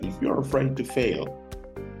you're afraid to fail,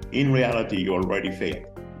 in reality, you already failed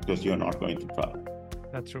because you're not going to try.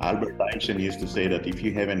 That's true. Albert Einstein used to say that if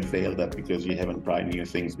you haven't failed, that's because you haven't tried new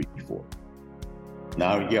things before.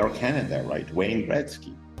 Now you're Canada, right? Wayne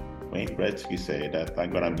Gretzky said that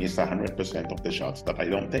I'm going to miss 100% of the shots that I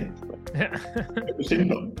don't take. It's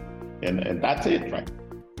simple. And that's it, right?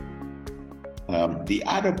 The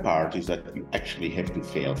other part is that you actually have to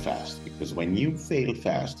fail fast, because when you fail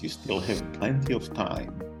fast, you still have plenty of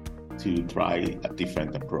time to try a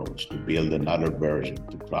different approach, to build another version,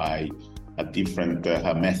 to try a different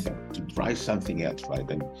method, to try something else, right?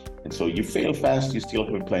 And so you fail fast, you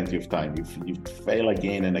still have plenty of time. If you fail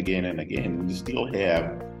again and again and again, you still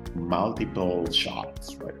have multiple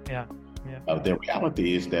shots, right? Yeah. The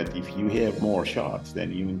reality is that if you have more shots,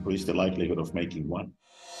 then you increase the likelihood of making one.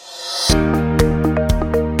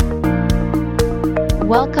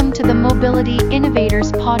 Welcome to the Mobility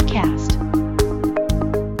Innovators Podcast.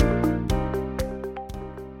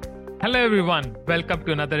 Hello everyone, welcome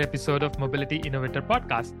to another episode of Mobility Innovator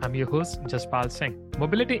Podcast. I'm your host, Jaspal Singh.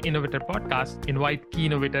 Mobility Innovator Podcast invite key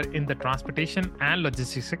innovators in the transportation and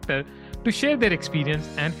logistics sector to share their experience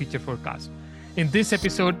and future forecast. In this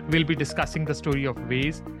episode, we'll be discussing the story of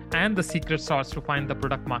Waze and the secret sauce to find the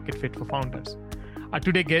product market fit for founders. Our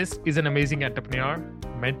today's guest is an amazing entrepreneur,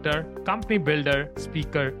 mentor, company builder,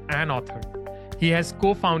 speaker, and author. He has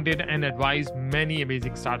co-founded and advised many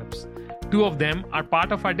amazing startups. Two of them are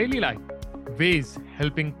part of our daily life. Waze,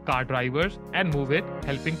 helping car drivers, and Move It,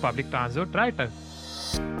 helping public transit rider.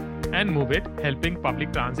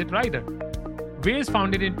 Waze,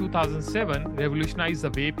 founded in 2007, revolutionized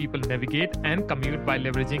the way people navigate and commute by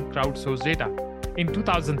leveraging crowdsourced data. In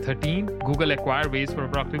 2013, Google acquired Waze for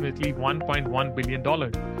approximately $1.1 billion.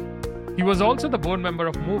 He was also the board member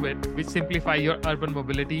of Move It, which simplify your urban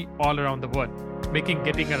mobility all around the world, making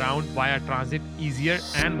getting around via transit easier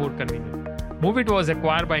and more convenient. Move It was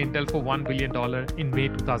acquired by Intel for $1 billion in May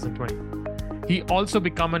 2020. He also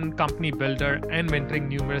became a company builder and mentoring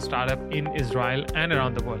numerous startups in Israel and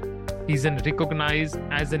around the world. He's recognized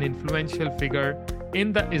as an influential figure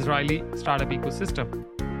in the Israeli startup ecosystem,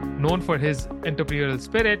 known for his entrepreneurial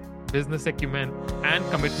spirit, business acumen, and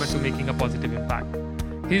commitment to making a positive impact.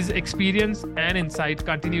 His experience and insight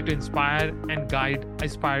continue to inspire and guide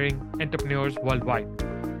aspiring entrepreneurs worldwide.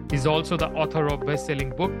 He's also the author of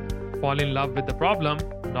best-selling book, Fall in Love with the Problem,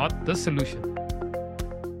 Not the Solution.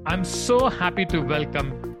 I'm so happy to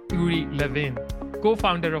welcome Levine,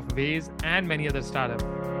 co-founder of Waze and many other startups.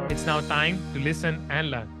 It's now time to listen and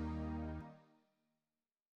learn.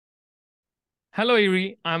 Hello,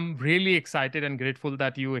 Uri. I'm really excited and grateful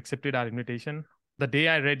that you accepted our invitation. The day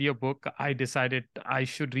I read your book, I decided I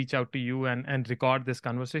should reach out to you and record this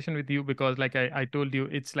conversation with you because like I told you,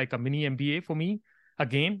 it's like a mini MBA for me.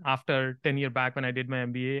 Again, after 10 years back when I did my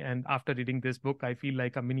MBA and after reading this book, I feel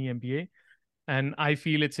like a mini MBA. And I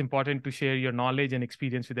feel it's important to share your knowledge and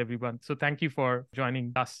experience with everyone. So thank you for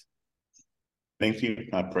joining us. Thank you.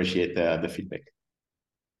 I appreciate the feedback.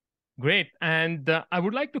 Great. And I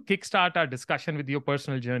would like to kickstart our discussion with your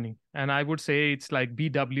personal journey. And I would say it's like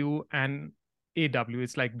BW and AW.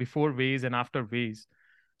 It's like before Waze and after Waze.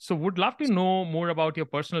 So would love to know more about your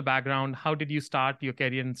personal background. How did you start your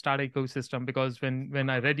career in startup ecosystem? Because when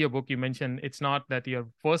I read your book, you mentioned it's not that your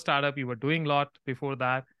first startup, you were doing a lot before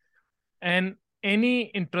that. And any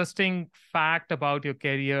interesting fact about your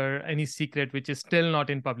career, any secret which is still not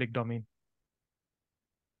in public domain?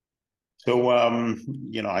 So,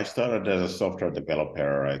 I started as a software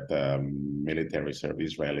developer at the military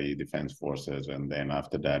service, Israeli Defense Forces. And then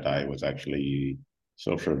after that, I was actually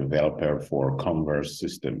software developer for Converse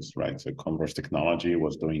systems, right? So Converse Technology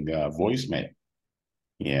was doing voicemail.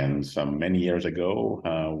 And some many years ago,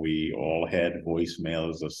 we all had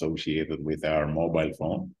voicemails associated with our mobile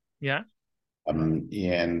phone. Yeah. And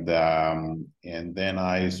then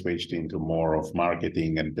I switched into more of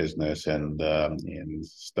marketing and business and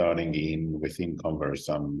starting within Converse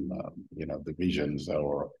some divisions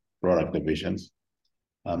or product divisions.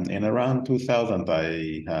 And around 2000,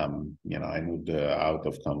 I moved out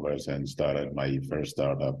of Converse and started my first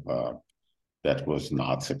startup that was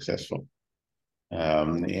not successful.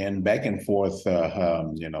 And back and forth,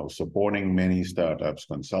 supporting many startups,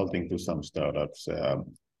 consulting to some startups.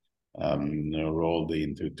 Rolled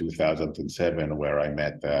into 2007, where I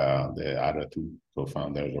met the other two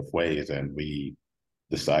co-founders of Waze, and we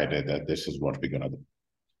decided that this is what we're gonna do.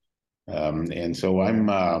 And so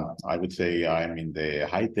I would say I'm in the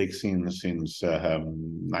high-tech scene since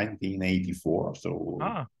 1984, so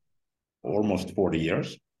almost 40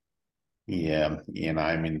 years. Yeah, and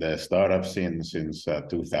I'm in the startup since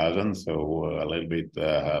 2000, so a little bit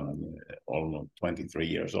almost 23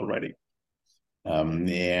 years already.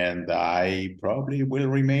 And I probably will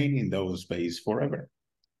remain in those space forever.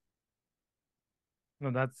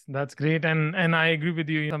 No, that's great, and I agree with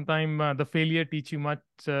you. Sometimes the failure teach you much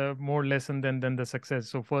more lesson than the success.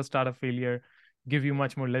 So first start of failure give you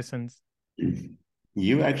much more lessons.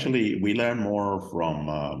 We learn more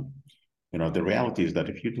from, the reality is that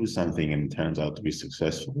if you do something and it turns out to be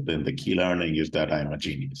successful, then the key learning is that I'm a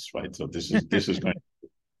genius, right? So this is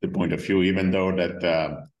the point of view, even though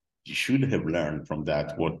that you should have learned from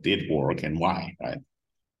that what did work and why, right?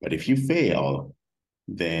 But if you fail,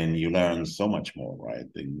 then you learn so much more, right?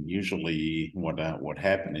 And usually what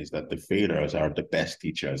happens is that the failures are the best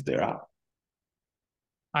teachers there are.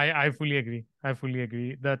 I fully agree. I fully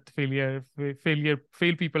agree that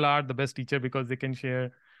fail people are the best teacher because they can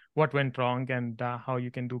share what went wrong and how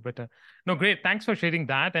you can do better. No, great. Thanks for sharing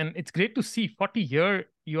that. And it's great to see 40 year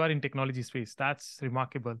you are in technology space. That's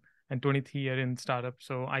remarkable. And 23 year in startup.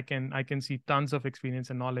 So I can see tons of experience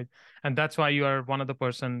and knowledge. And that's why you are one of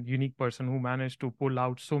the unique person who managed to pull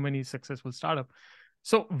out so many successful startup.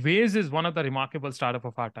 So Waze is one of the remarkable startup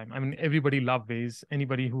of our time. I mean, everybody love Waze.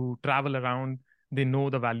 Anybody who travel around, they know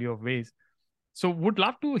the value of Waze. So would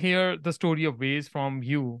love to hear the story of Waze from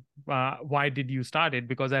you. Why did you start it?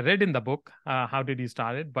 Because I read in the book, how did you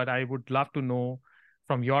start it? But I would love to know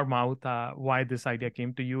from your mouth why this idea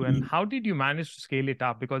came to you and how did you manage to scale it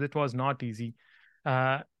up? Because it was not easy.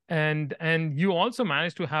 Uh, and you also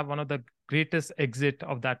managed to have one of the greatest exit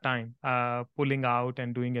of that time, pulling out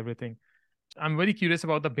and doing everything. I'm very curious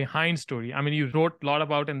about the behind story. I mean, you wrote a lot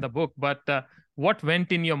about in the book, but what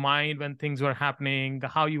went in your mind when things were happening,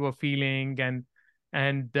 how you were feeling,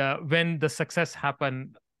 and when the success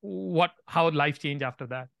happened, how life changed after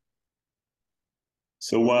that?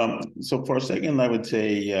 So for a second, I would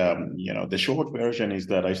say, the short version is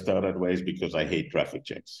that I started Waze because I hate traffic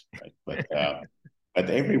jams, right? But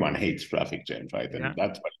everyone hates traffic jams, right? Yeah. And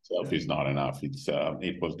that by itself is not enough.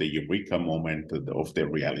 It was the eureka moment of the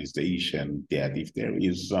realization that if there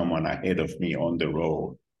is someone ahead of me on the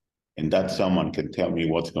road, and that someone can tell me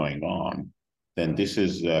what's going on, then this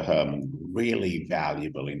is really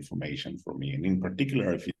valuable information for me. And in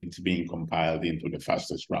particular, if it's being compiled into the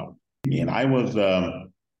fastest route. And I was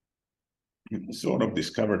sort of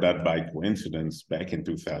discovered that by coincidence back in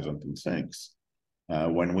 2006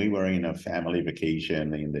 when we were in a family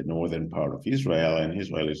vacation in the northern part of Israel. And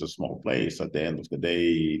Israel is a small place. At the end of the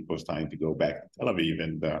day, it was time to go back to Tel Aviv.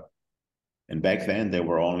 And back then, there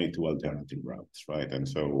were only two alternative routes, right? And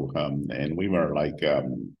so, and we were like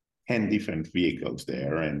 10 different vehicles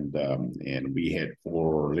there. And we had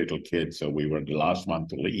four little kids. So we were the last one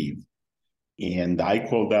to leave. And I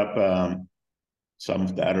called up some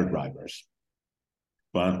of the other drivers,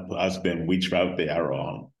 but to ask them which route they are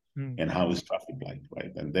on and how is traffic like,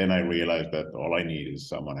 right? And then I realized that all I need is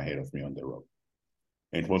someone ahead of me on the road.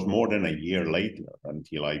 It was more than a year later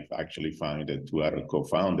until I actually found two other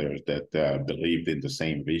co-founders that believed in the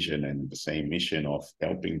same vision and the same mission of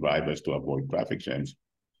helping drivers to avoid traffic jams,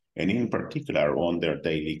 and in particular on their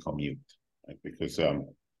daily commute, right? Because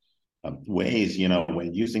Waze,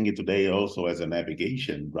 when using it today also as a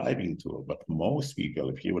navigation driving tool, but most people,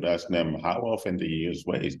 if you would ask them how often do you use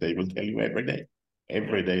Waze, they will tell you every day.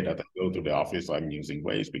 Every day that I go to the office, I'm using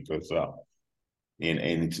Waze because, and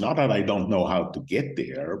it's not that I don't know how to get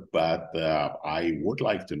there, but I would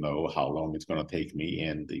like to know how long it's going to take me.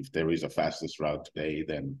 And if there is a fastest route today,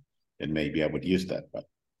 then maybe I would use that.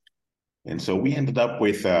 And so we ended up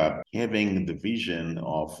with having the vision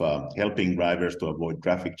of helping drivers to avoid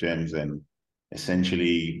traffic jams and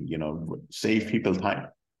essentially, save people time.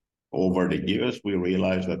 Over the years, we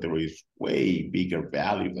realized that there is way bigger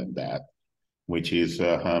value than that, which is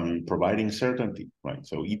providing certainty, right?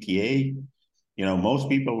 So ETA, most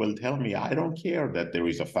people will tell me, I don't care that there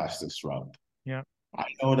is a fastest route. Yeah. I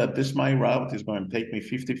know that my route is going to take me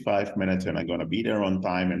 55 minutes and I'm going to be there on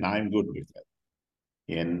time and I'm good with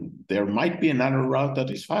it. And there might be another route that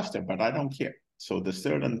is faster, but I don't care. So the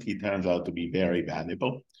certainty turns out to be very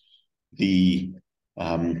valuable. The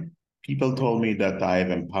people told me that I've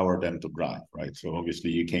empowered them to drive, right? So obviously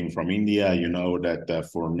you came from India, you know that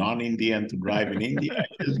for non-Indian to drive in India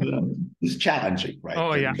is challenging, right?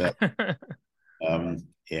 Oh, yeah.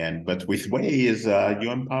 But with Waze,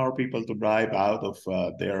 you empower people to drive out of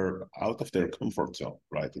their comfort zone,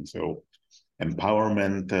 right? And so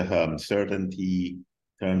empowerment, certainty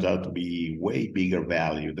turns out to be way bigger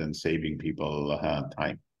value than saving people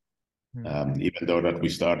time. Even though that we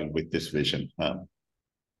started with this vision.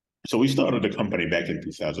 So we started the company back in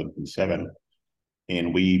 2007, And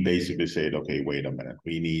we basically said, okay, wait a minute,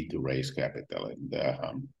 we need to raise capital. And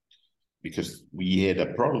because we had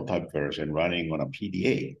a prototype version running on a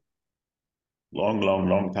PDA.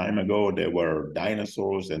 Long time ago, there were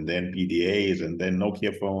dinosaurs and then PDAs and then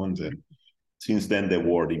Nokia phones. And since then, the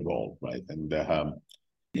world evolved, right?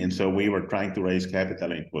 And so we were trying to raise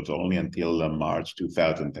capital. It was only until March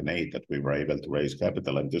 2008 that we were able to raise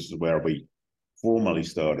capital. And this is where we formally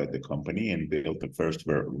started the company and built the first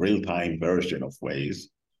real-time version of Waze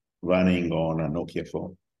running on a Nokia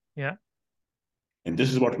phone. Yeah. And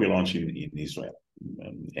this is what we launched in Israel.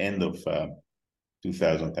 End of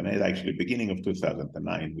 2008, actually beginning of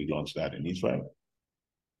 2009, we launched that in Israel.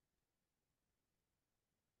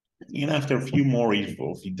 And after a few more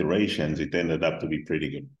iterations, it ended up to be pretty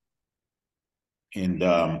good.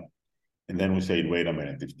 And then we said, wait a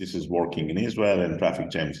minute, if this is working in Israel and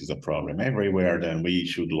traffic jams is a problem everywhere, then we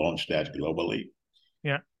should launch that globally.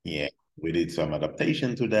 Yeah. Yeah. We did some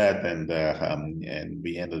adaptation to that, and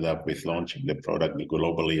we ended up with launching the product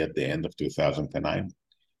globally at the end of 2009.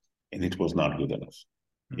 And it was not good enough.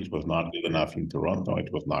 It was not good enough in Toronto. It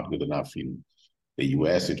was not good enough in the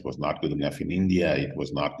US. It was not good enough in India. It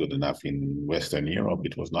was not good enough in Western Europe.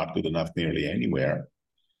 It was not good enough nearly anywhere,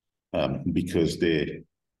 because the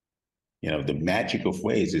magic of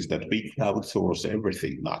Waze is that we crowdsource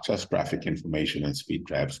everything, not just traffic information and speed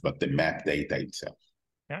traps, but the map data itself.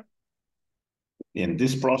 Yeah. And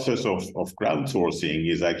this process of crowdsourcing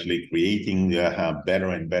is actually creating better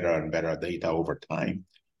and better and better data over time.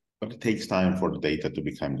 But it takes time for the data to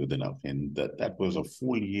become good enough. And that was a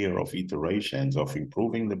full year of iterations of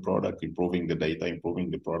improving the product, improving the data,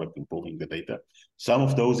 improving the product, improving the data. Some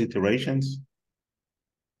of those iterations,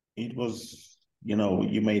 it was,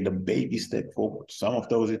 you made a baby step forward. Some of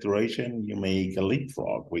those iterations, you make a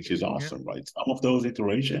leapfrog, which is awesome, right? Some of those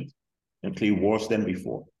iterations, actually worse than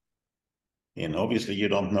before. And obviously, you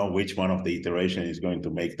don't know which one of the iteration is going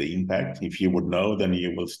to make the impact. If you would know, then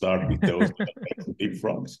you will start with those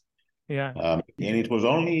leapfrogs. Yeah. And it was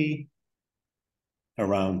only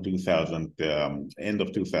around end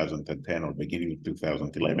of 2010 or beginning of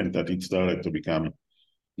 2011 that it started to become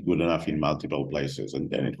good enough in multiple places. And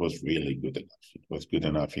then it was really good enough. It was good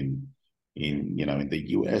enough in the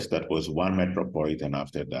US. That was one metropolitan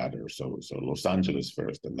after the other. So Los Angeles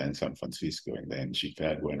first, and then San Francisco, and then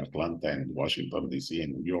Chicago and Atlanta and Washington, DC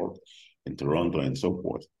and New York and Toronto and so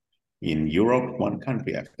forth. In Europe, one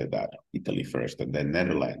country after that, Italy first, and then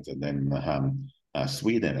Netherlands, and then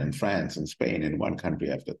Sweden and France and Spain, and one country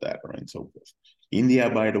after that, and so forth. India,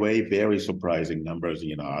 by the way, very surprising numbers.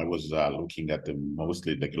 I was looking at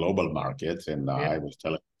mostly the global markets, and I was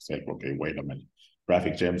telling myself, okay, wait a minute,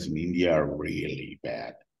 traffic jams in India are really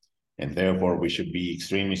bad, and therefore we should be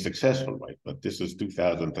extremely successful, right? But this is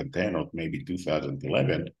 2010 or maybe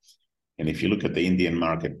 2011. And if you look at the Indian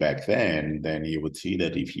market back then you would see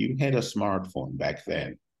that if you had a smartphone back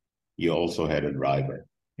then, you also had a driver.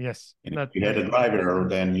 Yes. And if you had a driver,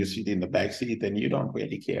 then you sit in the back seat and you don't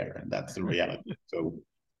really care. And that's the reality. So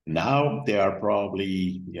now there are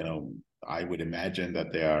probably, I would imagine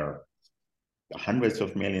that there are hundreds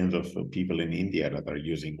of millions of people in India that are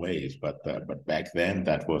using Waze, but back then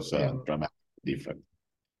that was dramatically different.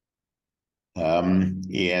 And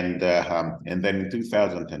then in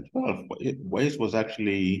 2012, Waze was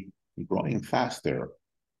actually growing faster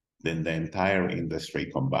than the entire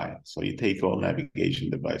industry combined. So you take all navigation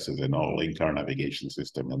devices and all in-car navigation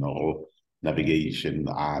system and all navigation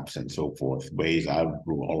apps and so forth. Waze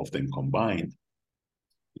outgrew all of them combined.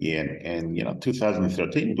 And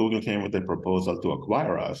 2013, Google came with a proposal to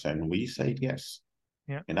acquire us, and we said yes.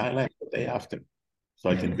 Yeah. And I left the day after, so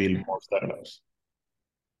I can build more startups.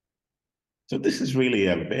 So this is really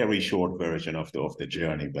a very short version of the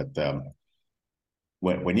journey. But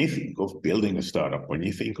when you think of building a startup, when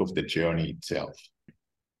you think of the journey itself,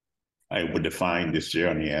 I would define this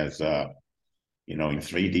journey as, in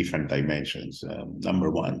three different dimensions.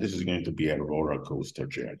 Number one, this is going to be a roller coaster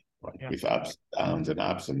journey, right? Yeah. With ups, downs, and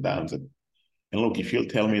ups and downs. And look, if you'll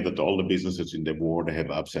tell me that all the businesses in the world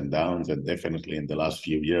have ups and downs, and definitely in the last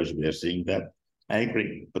few years we are seeing that, I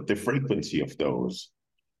agree. But the frequency of those,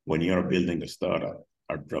 when you're building a startup,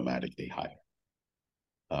 are dramatically higher.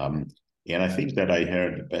 And I think that I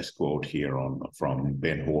heard the best quote here from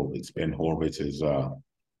Ben Horowitz. Ben Horowitz is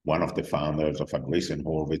one of the founders of Andreessen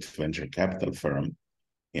Horowitz venture capital firm.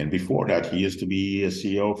 And before that, he used to be a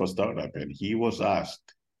CEO of a startup. And he was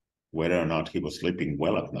asked whether or not he was sleeping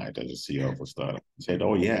well at night as a CEO of a startup. He said,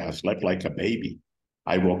 oh yeah, I slept like a baby.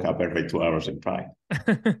 I woke up every 2 hours and cried.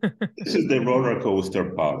 This is the roller coaster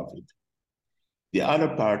part of it. The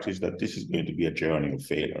other part is that this is going to be a journey of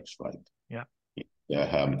failures, right? Yeah.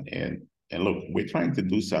 And look, we're trying to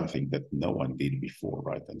do something that no one did before,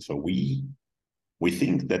 right? And so we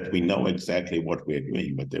think that we know exactly what we're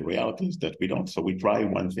doing, but the reality is that we don't. So we try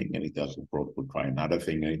one thing and it doesn't work. We try another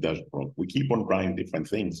thing and it doesn't work. We keep on trying different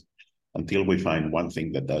things until we find one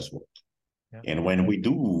thing that does work. Yeah. And when we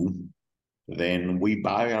do, then we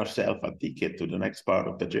buy ourselves a ticket to the next part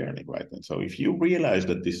of the journey, right? And so if you realize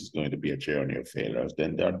that this is going to be a journey of failures,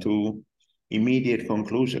 then there are two immediate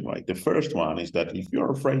conclusions, right? The first one is that if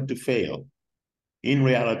you're afraid to fail, in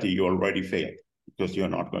reality, you already failed because you're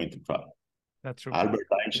not going to try. That's true. Albert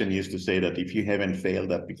Einstein used to say that if you haven't failed,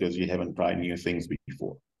 that's because you haven't tried new things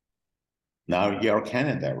before. Now you're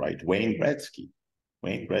Canada, right? Wayne Gretzky.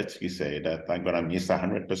 Wayne Gretzky said that I'm going to miss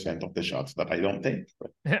 100% of the shots that I don't take.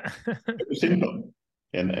 Right? Yeah. Very simple.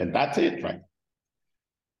 And that's it, right?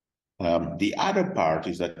 The other part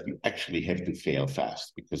is that you actually have to fail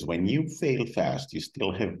fast, because when you fail fast, you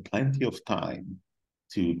still have plenty of time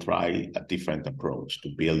to try a different approach, to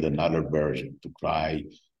build another version, to try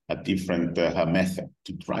a different method,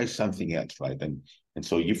 to try something else, right? And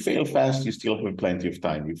so you fail fast, you still have plenty of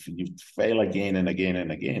time. You fail again and again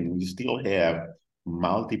and again, you still have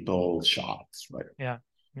multiple shots, right? Yeah.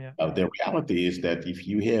 Yeah. The reality is that if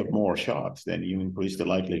you have more shots, then you increase the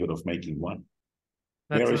likelihood of making one.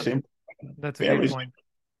 Very simple. That's a great point.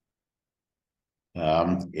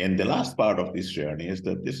 And the last part of this journey is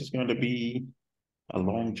that this is going to be a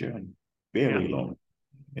long journey, very long.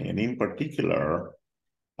 And in particular,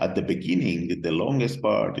 at the beginning, the longest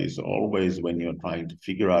part is always when you're trying to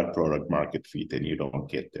figure out product market fit and you don't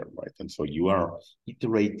get there, right? And so you are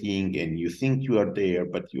iterating and you think you are there,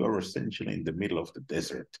 but you are essentially in the middle of the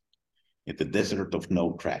desert, in the desert of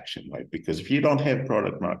no traction, right? Because if you don't have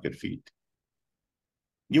product market fit,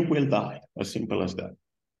 you will die, as simple as that.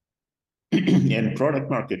 And product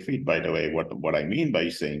market fit, by the way, what I mean by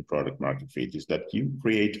saying product market fit is that you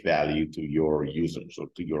create value to your users or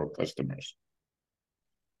to your customers.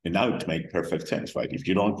 And now it makes perfect sense, right? If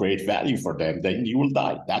you don't create value for them, then you will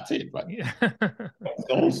die. That's it, right? Yeah. But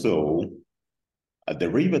also, a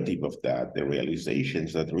derivative of that, the realization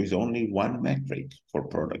is that there is only one metric for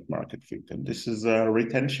product market fit, and this is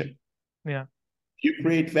retention. Yeah. If you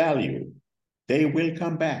create value, they will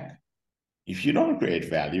come back. If you don't create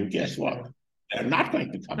value, guess what? They're not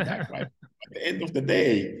going to come back, right? At the end of the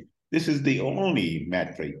day, this is the only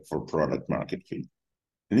metric for product market fit.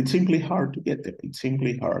 And it's simply hard to get there. It's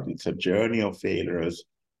simply hard. It's a journey of failures.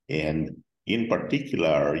 And in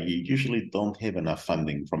particular, you usually don't have enough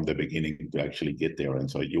funding from the beginning to actually get there. And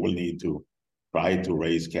so you will need to try to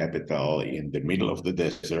raise capital in the middle of the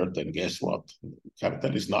desert. And guess what?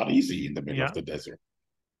 Capital is not easy in the middle of the desert.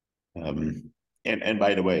 And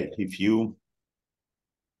by the way, if you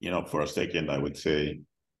for a second, I would say,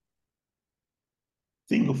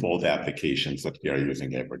 think of all the applications that we are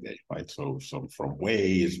using every day, right? So from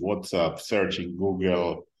Waze, WhatsApp, searching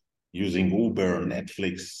Google, using Uber,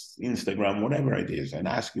 Netflix, Instagram, whatever it is, and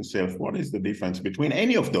ask yourself, what is the difference between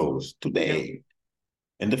any of those today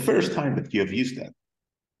and the first time that you have used that?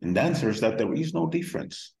 And the answer is that there is no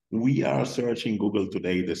difference. We are searching Google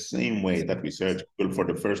today the same way that we search Google for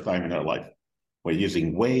the first time in our life. We're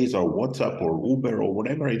using Waze or WhatsApp or Uber or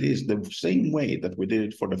whatever it is, the same way that we did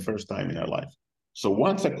it for the first time in our life. So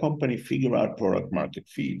once a company figure out product market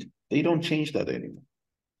fit, they don't change that anymore.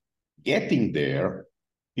 Getting there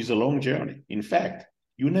is a long journey. In fact,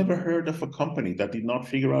 you never heard of a company that did not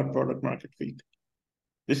figure out product market fit.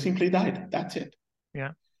 They simply died. That's it.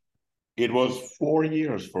 Yeah. It was 4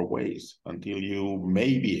 years for Waze until you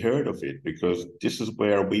maybe heard of it, because this is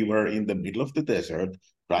where we were in the middle of the desert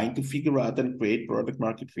trying to figure out and create product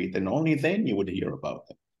market fit, and only then you would hear about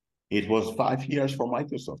it. It was 5 years for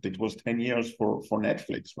Microsoft. It was 10 years for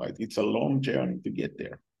Netflix, right? It's a long journey to get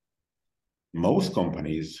there. Most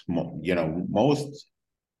companies, most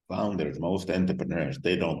founders, most entrepreneurs,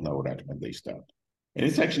 they don't know that when they start. And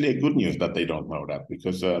it's actually a good news that they don't know that,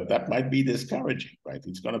 because that might be discouraging, right?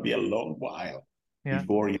 It's going to be a long while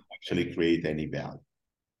before you actually create any value.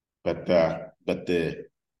 But the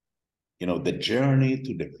journey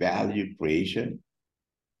to the value creation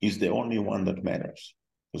is the only one that matters.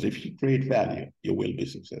 Because if you create value, you will be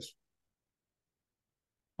successful.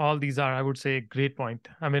 All these are, I would say, a great point.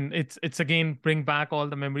 I mean, it's again, bring back all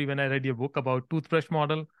the memory when I read your book about toothbrush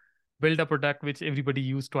model, build a product which everybody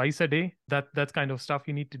use twice a day. That's kind of stuff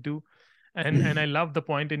you need to do. And I love the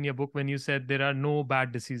point in your book when you said there are no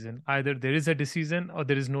bad decisions. Either there is a decision or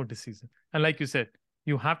there is no decision. And like you said,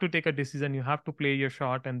 you have to take a decision, you have to play your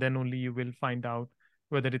shot, and then only you will find out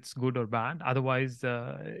whether it's good or bad. Otherwise,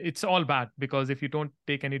 it's all bad, because if you don't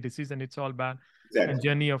take any decision, it's all bad. Exactly. And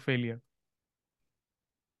journey of failure.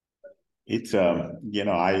 It's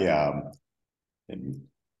and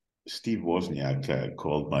Steve Wozniak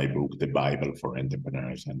called my book the Bible for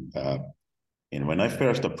entrepreneurs, and when I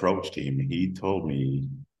first approached him, he told me,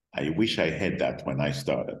 "I wish I had that when I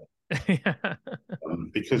started."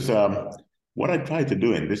 Because what I try to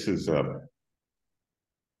do, and this is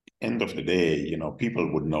end of the day,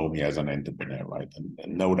 people would know me as an entrepreneur, right?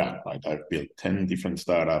 And know that, right? I've built 10 different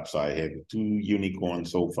startups. I have 2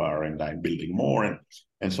 unicorns so far, and I'm building more.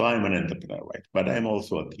 And so I'm an entrepreneur, right? But I'm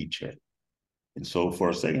also a teacher. And so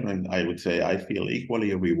for a second, I would say I feel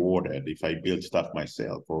equally rewarded if I build stuff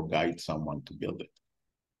myself or guide someone to build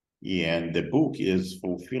it. And the book is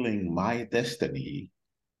fulfilling my destiny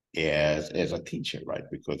as a teacher, right?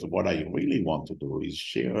 Because what I really want to do is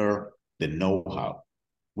share the know-how,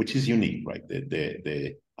 which is unique, right?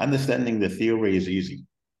 The understanding the theory is easy,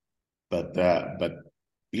 but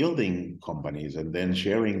building companies and then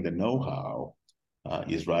sharing the know-how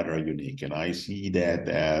is rather unique. And I see that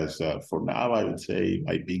as, for now, I would say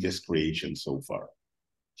my biggest creation so far.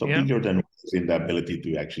 So Yeah. bigger than in the ability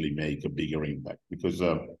to actually make a bigger impact. Because,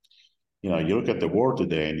 you look at the world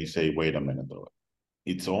today and you say, wait a minute, though,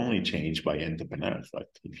 it's only changed by entrepreneurs, right?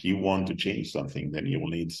 If you want to change something, then you will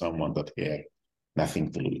need someone that has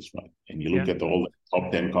nothing to lose, right? And you look Yeah. at all the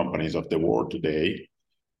top 10 companies of the world today,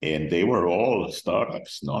 and they were all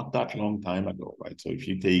startups not that long time ago, right? So if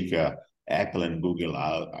you take Apple and Google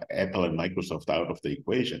out, Apple and Microsoft out of the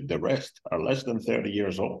equation, the rest are less than 30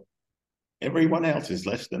 years old. Everyone else is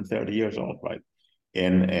less than 30 years old, right?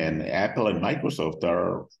 And Apple and Microsoft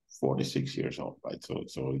are 46 years old, right? So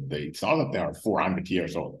it's not that they are 400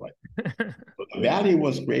 years old, right? But the value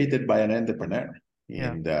was created by an entrepreneur,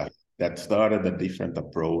 Yeah. and that started a different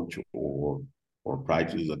approach or try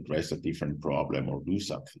to address a different problem or do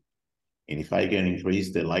something. And if I can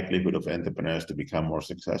increase the likelihood of entrepreneurs to become more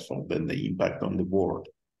successful, then the impact on the world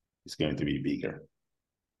is going to be bigger.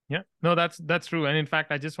 Yeah, no, that's true. And in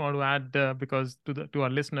fact, I just want to add because to our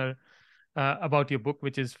listener about your book,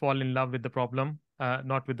 which is "Fall in Love with the Problem,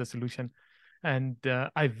 Not with the Solution." And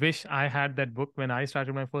I wish I had that book when I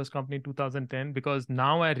started my first company in 2010, because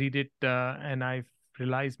now I read it and I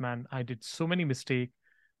realize, man, I did so many mistakes.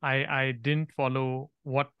 I didn't follow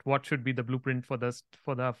what should be the blueprint for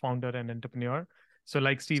the founder and entrepreneur. So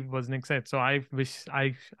like Steve Wozniak said, so I wish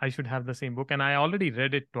I should have the same book, and I already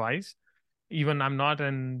read it twice. Even I'm not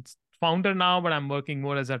an founder now, but I'm working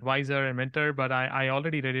more as advisor and mentor. But I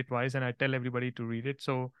already read it twice, and I tell everybody to read it.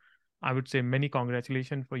 So I would say many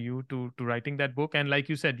congratulations for you to writing that book. And like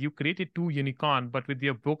you said, you created 2 unicorn, but with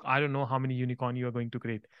your book, I don't know how many unicorn you are going to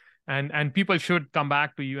create. And people should come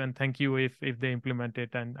back to you and thank you if they implement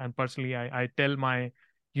it. And personally, I tell my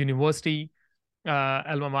university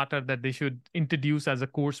alma mater that they should introduce as a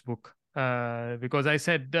course book, because I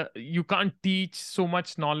said you can't teach so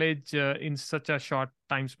much knowledge in such a short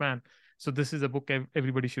time span. So this is a book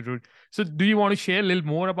everybody should read. So do you want to share a little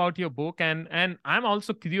more about your book? And I'm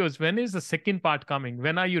also curious, when is the second part coming?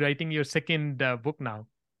 When are you writing your second book now?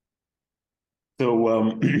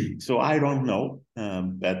 So, so I don't know,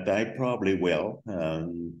 but I probably will.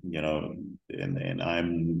 And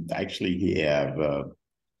I'm actually have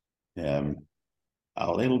um,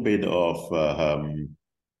 a little bit of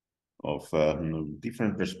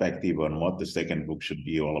different perspective on what the second book should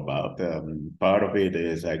be all about. Part of it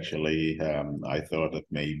is actually I thought that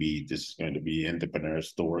maybe this is going to be entrepreneur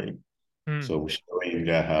story. Hmm. So showing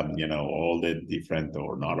all the different,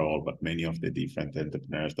 or not all, but many of the different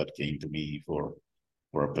entrepreneurs that came to me for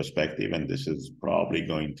a perspective, and this is probably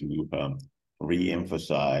going to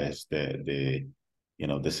re-emphasize the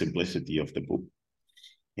simplicity of the book.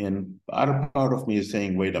 And other part of me is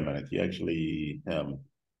saying, wait a minute, you actually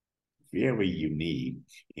very unique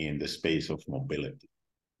in the space of mobility.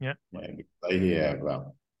 Yeah. Right? I have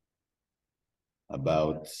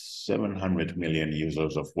about 700 million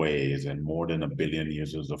users of Waze and more than 1 billion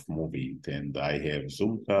users of Movit. And I have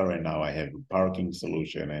Zoom Car, and now I have a parking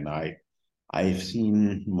solution. And I've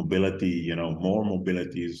seen mobility, more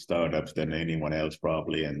mobility startups than anyone else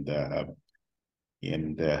probably. And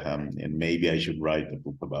maybe I should write a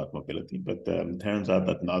book about mobility, but turns out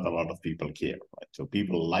that not a lot of people care. Right? So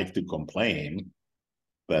people like to complain,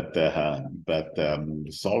 but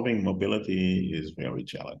solving mobility is very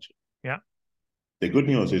challenging. Yeah. The good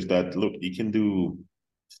news is that, look, you can do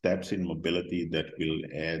steps in mobility that will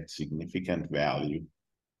add significant value,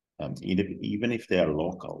 even if they are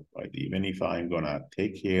local, right? Even if I'm gonna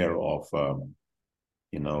take care of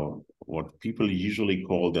what people usually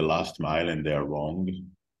call the last mile, and they're wrong.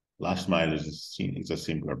 Last mile is a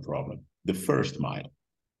simpler problem. The first mile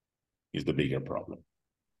is the bigger problem.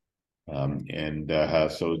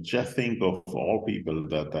 So just think of all people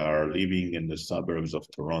that are living in the suburbs of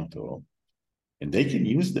Toronto, and they can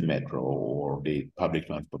use the metro or the public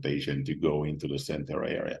transportation to go into the center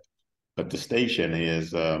area. But the station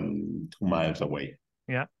is 2 miles away.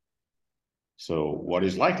 Yeah. So what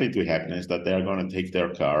is likely to happen is that they're going to take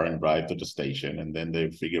their car and drive to the station, and then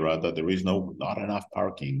they figure out that there is not enough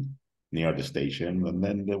parking near the station. And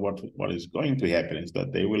then what is going to happen is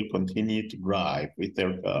that they will continue to drive with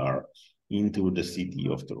their car into the city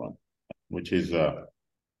of Toronto, which is the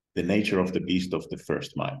nature of the beast of the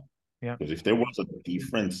first mile. Yeah. Because if there was a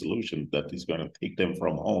different solution that is going to take them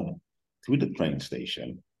from home to the train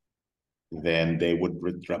station, then they would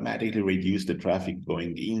dramatically reduce the traffic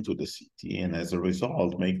going into the city, and as a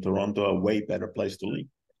result, make Toronto a way better place to live.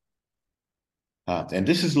 And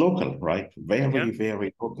this is local, right? Very,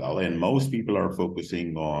 very local. And most people are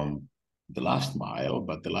focusing on the last mile,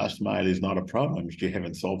 but the last mile is not a problem if you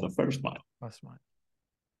haven't solved the first mile. First mile.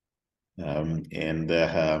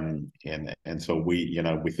 And so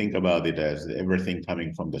we think about it as everything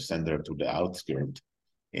coming from the center to the outskirts.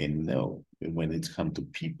 And no, when it's come to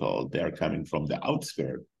people, they're coming from the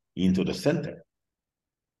outskirts into the center.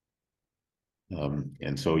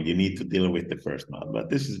 And so you need to deal with the first mile. But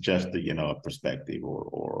this is just a perspective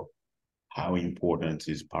or how important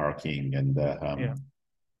is parking. And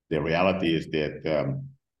the reality is that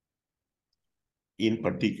in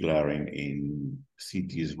particular in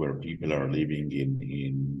cities where people are living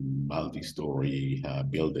in multi-story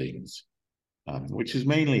buildings, which is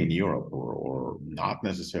mainly in Europe or not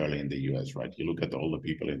necessarily in the US, right? You look at all the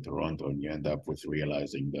people in Toronto and you end up with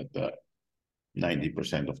realizing that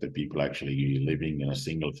 90% of the people actually living in a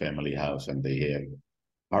single family house, and they have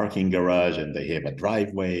parking garage and they have a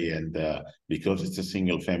driveway. And because it's a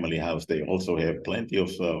single family house, they also have plenty of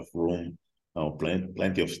room,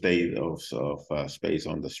 plenty of space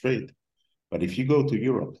on the street. But if you go to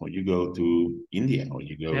Europe or you go to India or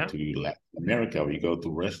you go to Latin America or you go to the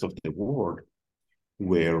rest of the world,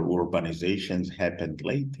 where urbanizations happened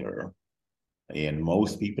later, and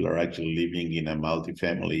most people are actually living in a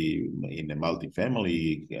multifamily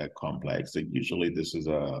complex, and usually this is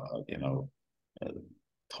a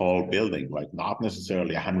tall building, right? Not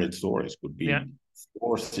necessarily 100 stories, could be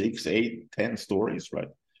 4, 6, 8, 10 stories, right?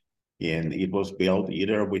 And it was built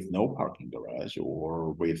either with no parking garage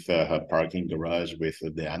or with a parking garage with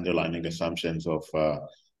the underlying assumptions of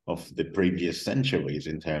the previous centuries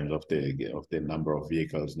in terms of the number of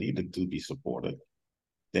vehicles needed to be supported.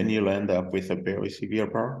 Then you'll end up with a very severe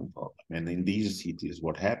parking problem. And in these cities,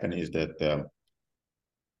 what happened is that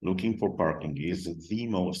looking for parking is the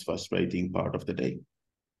most frustrating part of the day.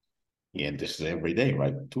 And this is every day,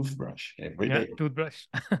 right? Toothbrush every day. Toothbrush.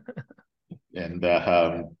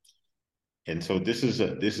 And so this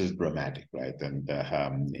is dramatic, right? And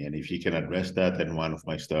if you can address that, and one of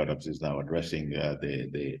my startups is now addressing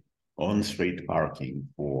the on-street parking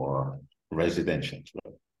for residentials,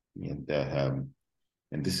 right?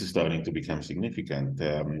 And this is starting to become significant.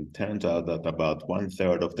 Turns out that about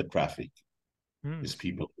 1/3 of the traffic is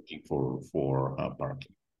people looking for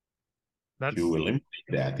parking. If you eliminate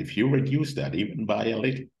that, if you reduce that even by a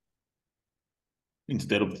little,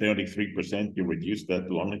 instead of 33%, you reduce that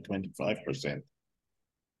to only 25%,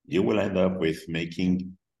 you will end up with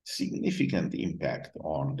making significant impact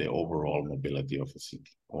on the overall mobility of a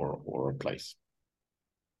city or a place.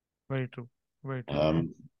 Very true. Very true.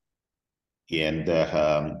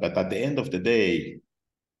 But at the end of the day,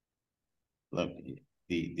 look,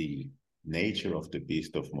 the nature of the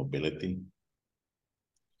beast of mobility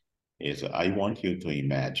is, I want you to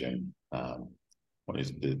imagine what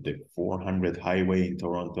is the 400 highway in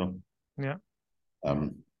Toronto? Yeah.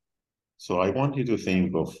 So I want you to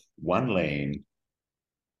think of one lane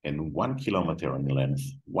and 1 kilometer in length,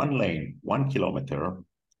 one lane, 1 kilometer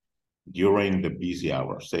during the busy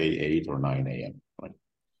hours, say 8 or 9 a.m. Right?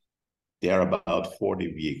 There are about 40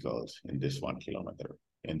 vehicles in this 1 kilometer.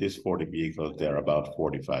 In these 40 vehicles, there are about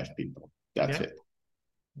 45 people. That's it.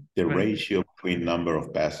 The ratio between number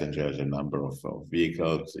of passengers and number of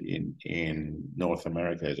vehicles in North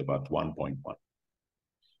America is about 1.1.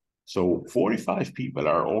 So 45 people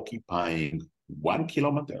are occupying 1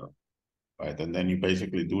 kilometer, right? And then you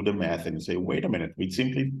basically do the math and say, wait a minute, we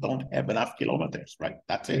simply don't have enough kilometers, right?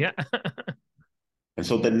 That's it. Yeah. And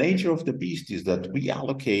so the nature of the beast is that we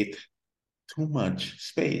allocate too much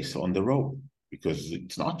space on the road, because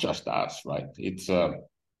it's not just us, right? It's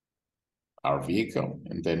our vehicle,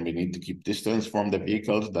 and then we need to keep distance from the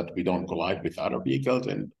vehicles that we don't collide with other vehicles,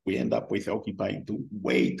 and we end up with occupying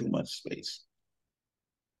way too much space.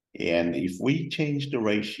 And if we change the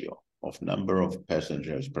ratio of number of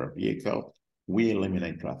passengers per vehicle, we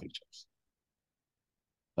eliminate traffic jams.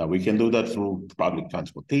 Now, we can do that through public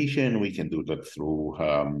transportation. We can do that through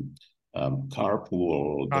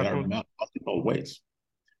carpool. There are multiple ways.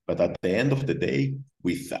 But at the end of the day,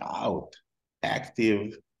 without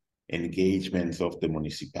active engagements of the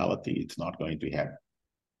municipality, it's not going to happen.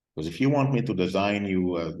 Because if you want me to design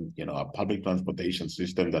you, a public transportation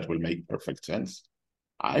system that will make perfect sense,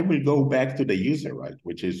 I will go back to the user, right?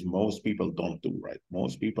 Which is most people don't do, right?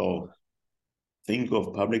 Most people think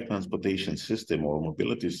of public transportation system or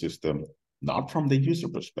mobility system not from the user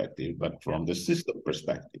perspective, but from the system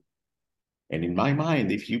perspective. And in my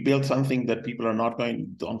mind, if you build something that people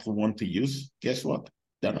don't want to use, guess what?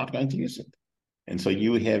 They're not going to use it. And so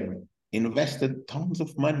you have invested tons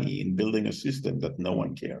of money in building a system that no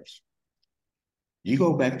one cares. You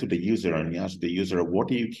go back to the user and you ask the user, what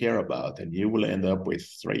do you care about? And you will end up with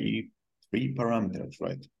three parameters,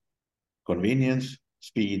 right? Convenience,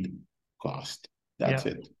 speed, cost. That's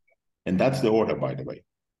it. And that's the order, by the way.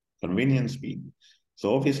 Convenience, speed.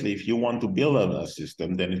 So obviously, if you want to build a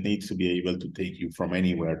system, then it needs to be able to take you from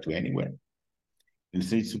anywhere to anywhere.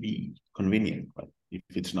 It needs to be convenient. Right? If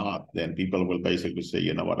it's not, then people will basically say,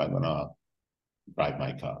 you know what, I'm going to drive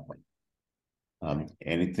my car. And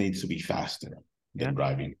it needs to be faster than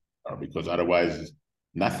driving a car, because otherwise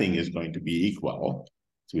nothing is going to be equal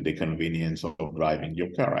to the convenience of driving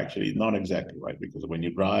your car. Actually, not exactly, right? Because when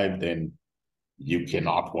you drive, then you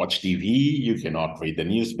cannot watch TV, you cannot read the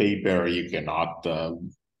newspaper, you cannot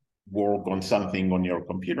work on something on your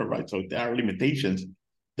computer, right? So there are limitations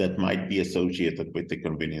that might be associated with the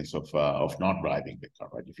convenience of not driving the car,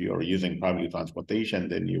 right? If you are using public transportation,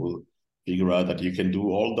 then you will figure out that you can do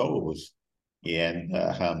all those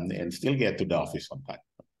and still get to the office on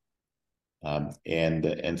time.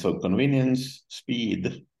 And so convenience,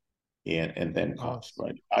 speed, and then cost,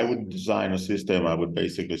 right? I would design a system. I would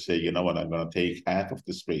basically say, you know what, I'm going to take half of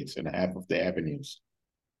the streets and half of the avenues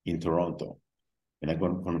in Toronto, and I'm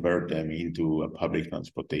going to convert them into a public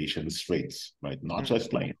transportation streets, right? Not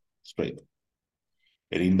just lane, straight.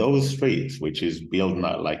 And in those streets, which is built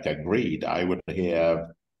not like a grid, I would have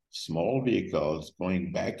small vehicles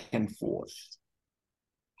going back and forth,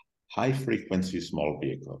 high frequency small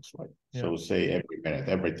vehicles, right? So say every minute,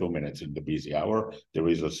 every 2 minutes in the busy hour, there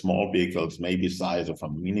is a small vehicles, maybe size of a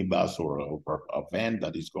minibus or a van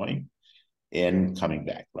that is going and coming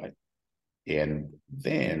back, right? And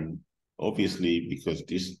then obviously, because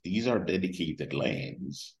these are dedicated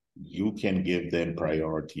lanes, you can give them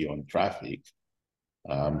priority on traffic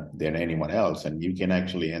than anyone else. And you can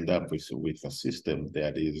actually end up with a system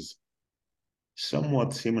that is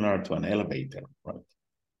somewhat similar to an elevator, right?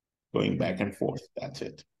 Going back and forth, that's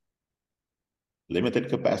it. Limited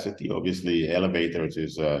capacity, obviously, elevators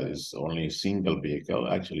is only a single vehicle.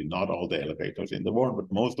 Actually, not all the elevators in the world,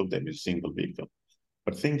 but most of them is single vehicle.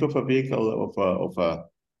 But think of a vehicle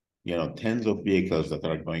of tens of vehicles that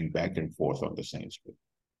are going back and forth on the same street.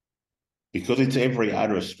 Because it's every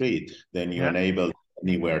other street, then you enable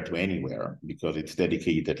anywhere to anywhere. Because it's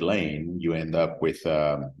dedicated lane, you end up with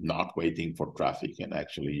not waiting for traffic and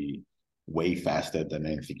actually way faster than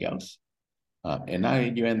anything else. And now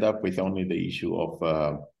you end up with only the issue of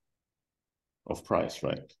price,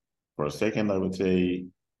 right? For a second, I would say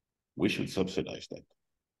we should subsidize that.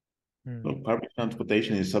 Look, public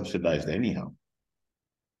transportation is subsidized anyhow.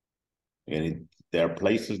 And there are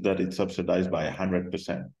places that it's subsidized by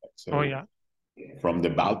 100%. So from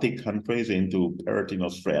the Baltic countries into Perth in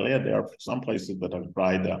Australia, there are some places that have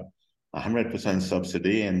tried 100%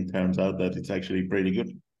 subsidy, and turns out that it's actually pretty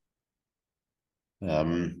good.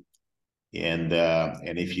 And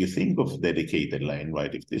if you think of dedicated lane,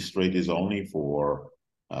 right, if this street is only for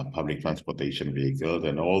public transportation vehicles,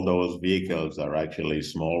 and all those vehicles are actually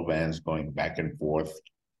small vans going back and forth,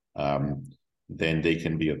 then they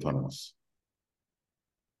can be autonomous.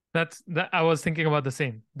 I was thinking about the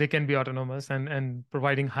same. They can be autonomous and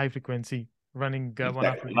providing high frequency, running one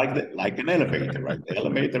after like an elevator, right? The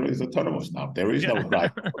elevator is autonomous now. There is no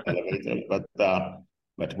driver for the elevator,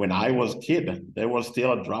 but when I was a kid, there was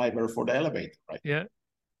still a driver for the elevator, right? Yeah.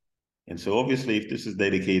 And so obviously, if this is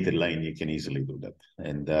dedicated lane, you can easily do that.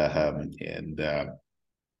 And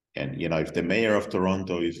if the mayor of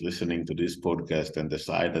Toronto is listening to this podcast and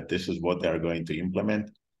decide that this is what they're going to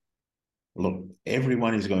implement, look,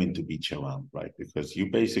 everyone is going to beat you around, right? Because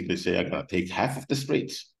you basically say, I'm going to take half of the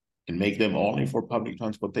streets and make them only for public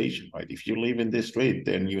transportation, right? If you live in this street,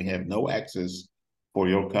 then you have no access for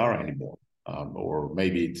your car anymore. Or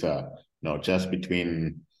maybe it's just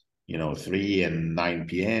between 3 and 9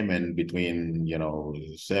 p.m. and between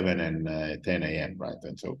 7 and 10 a.m. right?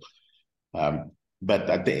 And so But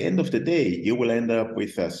at the end of the day, you will end up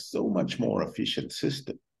with a so much more efficient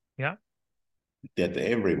system Yeah. that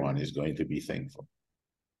everyone is going to be thankful.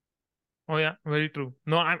 Oh yeah, very true.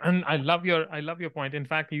 No, I love your point. In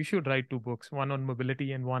fact, you should write two books, one on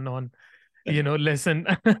mobility and one on, lesson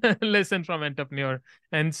lesson from entrepreneur,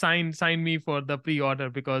 and sign me for the pre-order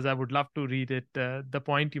because I would love to read it. The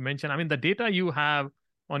point you mentioned, I mean, the data you have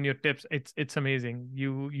on your tips, it's amazing.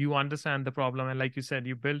 You understand the problem, and like you said,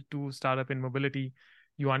 you built two startup in mobility.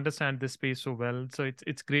 You understand this space so well, so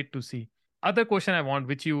it's great to see. Other question I want,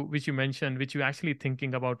 which you mentioned, which you actually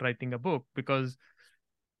thinking about writing a book, because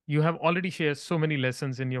you have already shared so many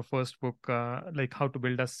lessons in your first book, like how to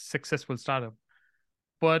build a successful startup.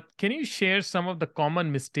 But can you share some of the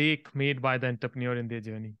common mistake made by the entrepreneur in their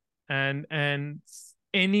journey, and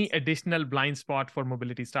any additional blind spot for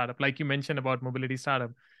mobility startup, like you mentioned about mobility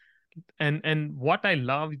startup, and what I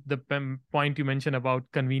love the point you mentioned about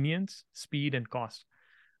convenience, speed, and cost.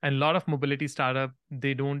 And a lot of mobility startup,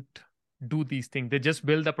 they don't do these things. They just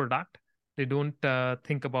build the product. They don't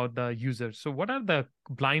think about the users. So what are the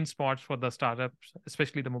blind spots for the startups,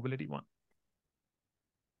 especially the mobility one?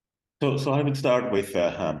 So I would start with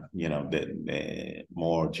the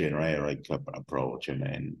more generic approach,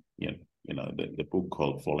 and the book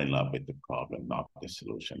called "Fall in Love with the Problem, Not the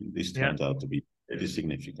Solution." This Yeah. turns out to be pretty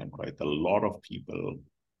significant, right? A lot of people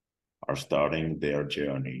are starting their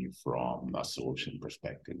journey from a solution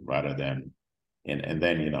perspective rather than and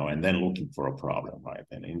then looking for a problem, right?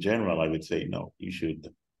 And in general, I would say no.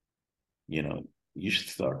 You know you should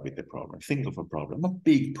start with the problem. Think of a problem, a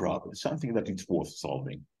big problem, something that it's worth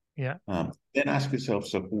solving. Yeah. Then ask yourself,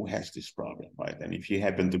 so who has this problem, right? And if you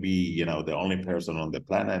happen to be, the only person on the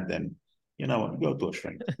planet, then, go to a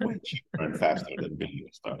shrink, way cheaper and faster than building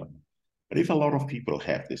a startup. But if a lot of people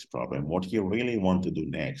have this problem, what you really want to do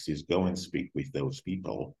next is go and speak with those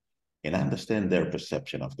people and understand their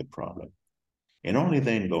perception of the problem. And only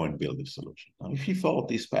then go and build a solution. Now, if you follow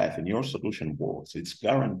this path and your solution works, it's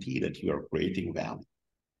guaranteed that you are creating value.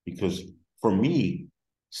 Because for me,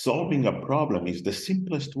 solving a problem is the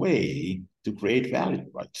simplest way to create value,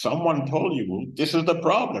 right? Someone told you, well, this is the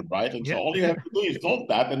problem, right? And so Yeah. all you have to do is solve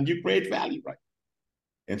that and you create value, right?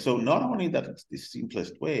 And so not only that it's the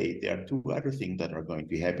simplest way, there are two other things that are going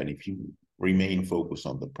to happen if you remain focused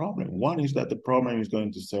on the problem. One is that the problem is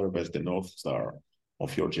going to serve as the North Star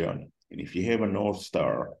of your journey. And if you have a North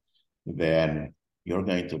Star, then you're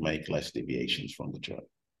going to make less deviations from the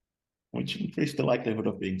journey, which increase the likelihood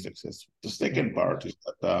of being successful. The Yeah. second part is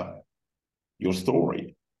that your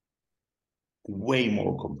story way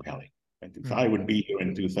more compelling. And if I would be here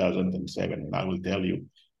in 2007 and I will tell you,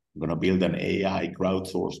 I'm going to build an AI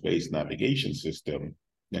crowdsource-based navigation system,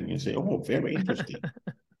 then you say, oh, very interesting.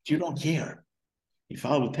 But you don't care. If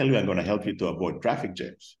I will tell you I'm going to help you to avoid traffic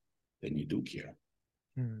jams, then you do care.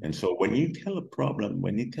 And so when you tell a problem,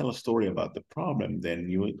 when you tell a story about the problem, then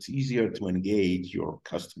it's easier to engage your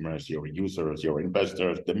customers, your users, your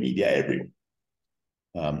investors, the media, everyone.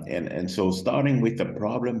 And so starting with the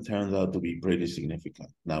problem turns out to be pretty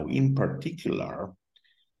significant. Now, in particular,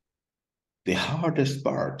 the hardest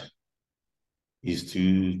part is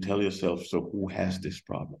to tell yourself, so who has this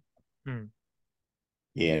problem? And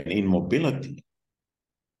in mobility,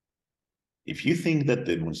 if you think that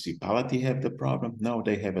the municipality have the problem, no,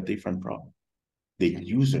 they have a different problem. The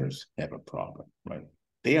users have a problem, right?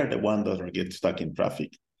 They are the one that are get stuck in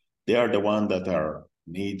traffic. They are the one that are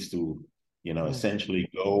needs to, essentially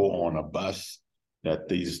go on a bus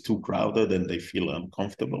that is too crowded and they feel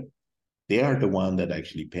uncomfortable. They are the one that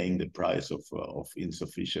actually paying the price of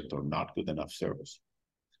insufficient or not good enough service.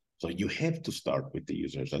 So you have to start with the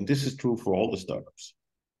users, and this is true for all the startups.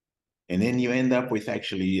 And then you end up with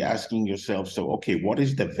actually asking yourself, so, okay, what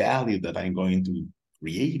is the value that I'm going to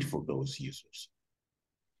create for those users?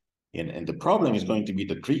 And the problem is going to be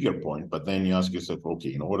the trigger point, but then you ask yourself,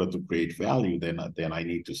 okay, in order to create value, then I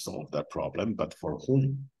need to solve that problem, but for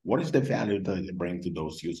whom? What is the value that I bring to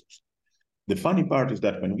those users? The funny part is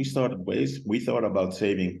that when we started Waze, we thought about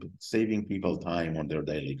saving people time on their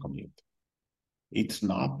daily commute. It's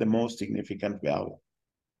not the most significant value.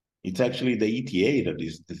 It's actually the ETA that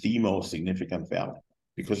is the most significant value,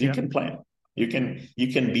 because you can plan. You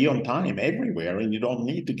can be on time everywhere, and you don't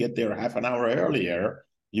need to get there half an hour earlier.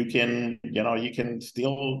 You can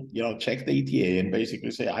still, check the ETA and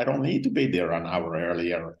basically say, I don't need to be there an hour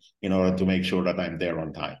earlier in order to make sure that I'm there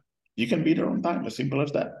on time. You can be there on time, as simple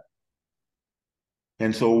as that.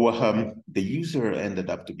 And so the user ended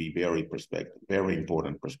up to be very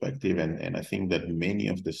important perspective. And I think that many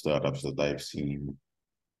of the startups that I've seen,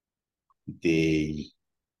 they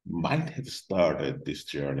might have started this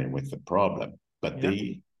journey with the problem, but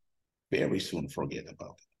they very soon forget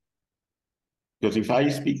about it. Because if I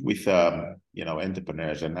speak with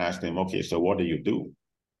entrepreneurs and ask them, okay, so what do you do?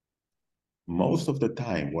 Most of the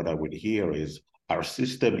time, what I would hear is our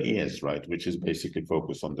system is right, which is basically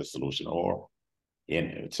focused on the solution.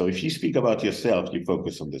 And so if you speak about yourself, you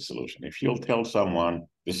focus on the solution. If you'll tell someone,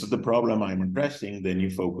 this is the problem I'm addressing, then you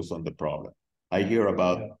focus on the problem. I hear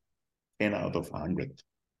about 10 out of 100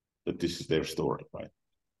 that this is their story, right?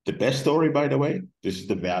 The best story, by the way, this is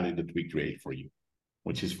the value that we create for you,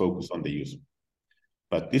 which is focused on the user.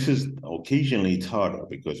 But this is occasionally it's harder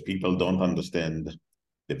because people don't understand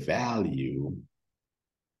the value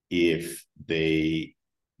if they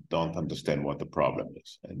don't understand what the problem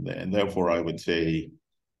is. And therefore, I would say,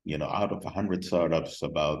 out of 100 startups,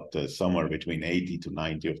 about somewhere between 80 to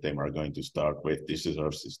 90 of them are going to start with, this is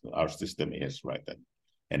our system. Our system is right,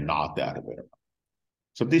 and not the other way around.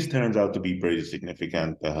 So this turns out to be pretty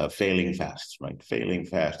significant. Failing fast, right? Failing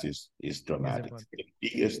fast is dramatic. The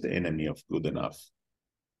biggest enemy of good enough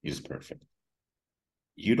is perfect.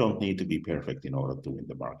 You don't need to be perfect in order to win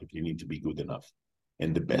the market. You need to be good enough.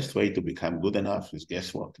 And the best way to become good enough is,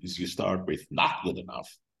 guess what? Is you start with not good enough.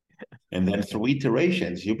 And then through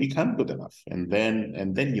iterations, you become good enough. And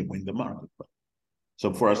then you win the market.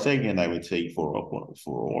 So for a second, I would say for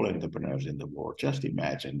all entrepreneurs in the world, just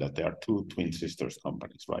imagine that there are two twin sisters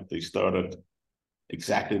companies, right? They started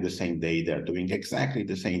exactly the same day. They're doing exactly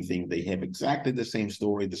the same thing. They have exactly the same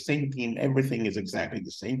story, the same team. Everything is exactly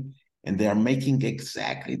the same. And they are making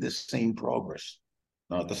exactly the same progress.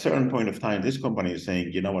 Now, at a certain point of time, this company is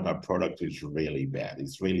saying, you know what, our product is really bad.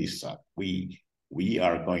 It's really sucked. We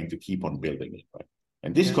are going to keep on building it, right?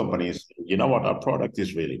 And this company is, you know what, our product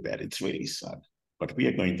is really bad. It's really sucked, but we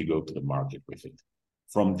are going to go to the market with it.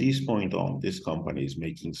 From this point on, this company is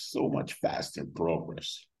making so much faster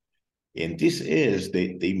progress. And this is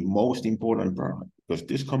the most important part, because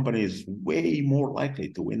this company is way more likely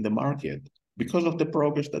to win the market because of the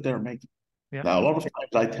progress that they're making. Yeah. Now, a lot of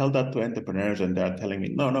times I tell that to entrepreneurs and they're telling me,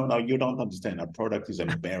 no, you don't understand. Our product is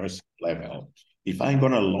embarrassing level. If I'm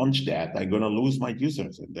going to launch that, I'm going to lose my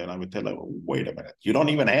users. And then I would tell them, wait a minute, you don't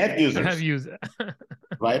even have users. I have users.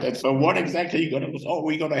 Right? And so what exactly are you going to lose? Oh,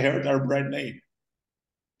 we're going to hurt our brand name.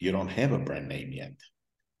 You don't have a brand name yet.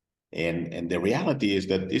 And the reality is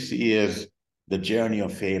that this is the journey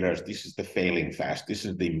of failures. This is the failing fast. This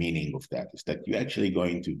is the meaning of that, is that you're actually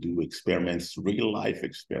going to do experiments, real life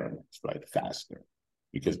experiments, right, faster.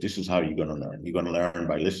 Because this is how you're going to learn. You're going to learn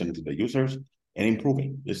by listening to the users and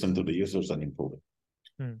improving. Listen to the users and improving.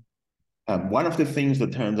 One of the things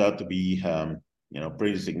that turns out to be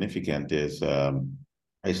pretty significant is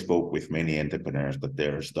I spoke with many entrepreneurs that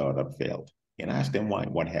their startup failed and asked them why,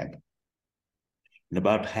 what happened. And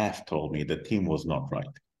about half told me the team was not right.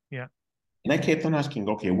 Yeah. And I kept on asking,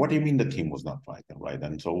 okay, what do you mean the team was not right? Right.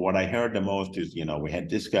 And so what I heard the most is, we had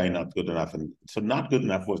this guy not good enough. And so not good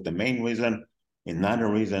enough was the main reason. Another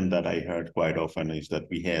reason that I heard quite often is that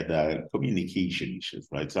we had communication issues,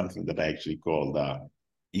 right? Something that I actually called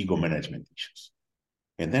ego management issues.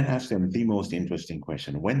 And then asked them the most interesting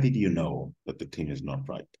question: when did you know that the team is not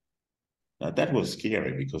right? Now that was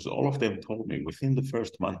scary because all of them told me within the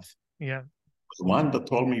first month. Yeah. One that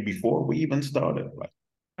told me before we even started, right?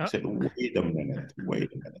 I said, wait a minute.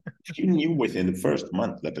 If you knew within the first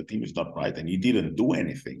month that the team is not right and you didn't do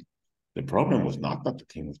anything, the problem was not that the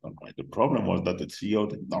team was not right. The problem was that the CEO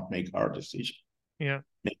did not make hard decisions. Yeah.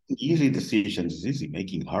 Making easy decisions is easy.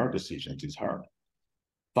 Making hard decisions is hard.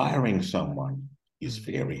 Firing someone is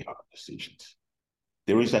very hard decisions.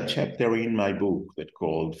 There is a chapter in my book that's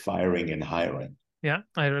called Firing and Hiring. Yeah,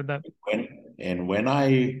 I read that. When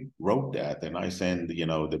I wrote that and I sent,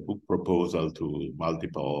 the book proposal to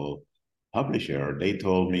multiple publishers, they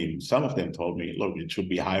told me, some of them told me, look, it should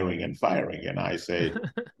be hiring and firing. And I said,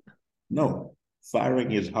 no,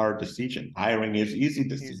 firing is hard decision. Hiring is easy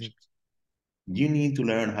decisions. You need to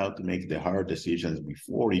learn how to make the hard decisions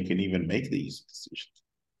before you can even make the easy decisions.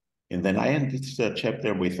 And then I ended this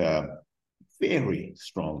chapter with a very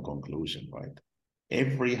strong conclusion, right?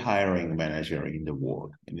 Every hiring manager in the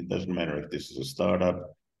world, and it doesn't matter if this is a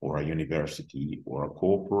startup or a university or a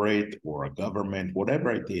corporate or a government,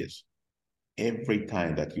 whatever it is, every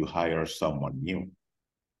time that you hire someone new,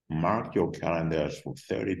 mark your calendars for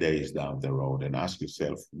 30 days down the road and ask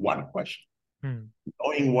yourself one question.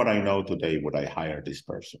 Knowing what I know today, would I hire this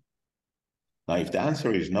person? Now, if the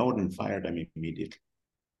answer is no, then fire them immediately.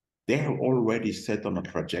 They're already set on a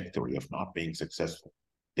trajectory of not being successful.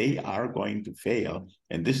 They are going to fail,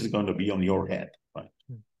 and this is going to be on your head, right?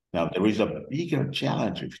 Now, there is a bigger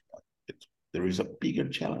challenge. There is a bigger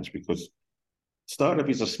challenge because startup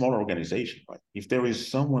is a small organization, right? If there is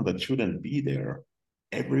someone that shouldn't be there,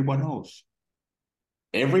 Everyone knows.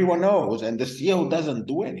 Everyone knows, and the CEO doesn't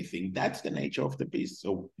do anything. That's the nature of the beast.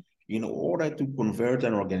 So, in order to convert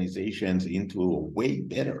an organization into a way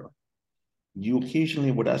better, you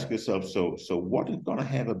occasionally would ask yourself, so what is going to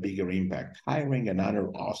have a bigger impact? Hiring another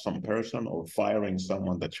awesome person or firing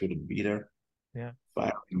someone that shouldn't be there? Yeah.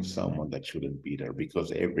 Firing someone that shouldn't be there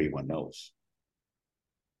because everyone knows.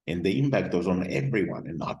 And the impact is on everyone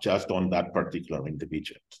and not just on that particular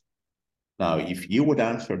individual. Now, if you would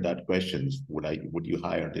answer that question, would you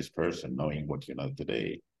hire this person knowing what you know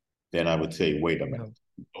today? Then I would say, wait a minute,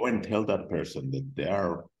 go and tell that person that they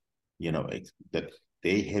are, that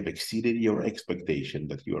they have exceeded your expectation,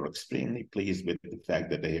 that you are extremely pleased with the fact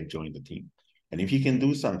that they have joined the team. And if you can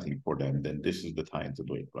do something for them, then this is the time to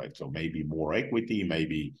do it, right? So maybe more equity,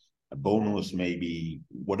 maybe a bonus, maybe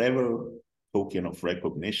whatever token of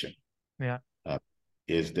recognition. Yeah. Now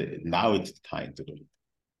it's the time to do it.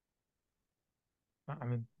 I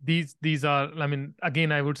mean, these are, I mean,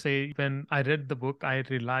 again, I would say when I read the book, I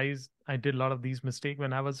realized I did a lot of these mistakes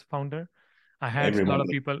when I was founder. I had a lot of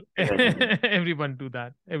people, everyone do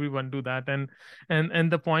that. Everyone do that.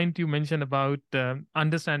 And the point you mentioned about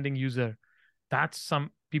understanding user, that's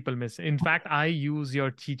some people miss. In fact, I use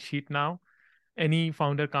your cheat sheet now. Any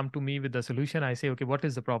founder come to me with the solution, I say, okay, what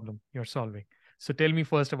is the problem you're solving? So tell me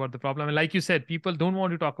first about the problem. And like you said, people don't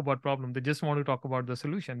want to talk about problem. They just want to talk about the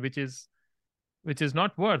solution, which is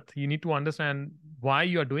not worth. You need to understand why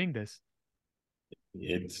you are doing this.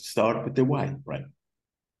 It start with the why, right?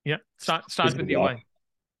 Yeah, start with the why,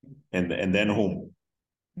 and then whom,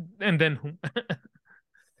 and then whom.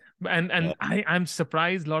 and I'm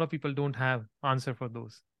surprised a lot of people don't have answer for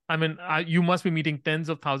those. I mean, you must be meeting tens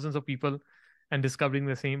of thousands of people and discovering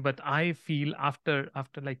the same. But I feel after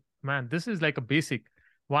like, man, this is like a basic.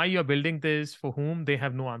 Why you're building this, for whom, they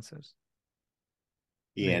have no answers.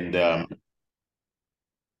 And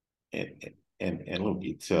look,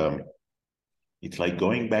 it's like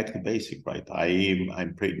going back to basic, right?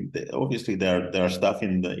 I'm pretty obviously there are stuff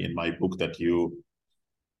in my book that you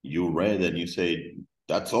read and you say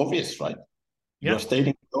that's obvious, right? Yeah. You're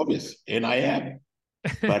stating obvious, and I am.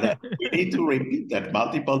 But we need to repeat that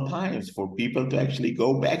multiple times for people to actually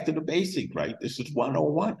go back to the basic, right? This is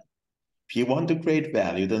 101. If you want to create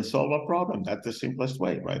value, then solve a problem. That's the simplest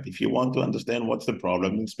way, right? If you want to understand what's the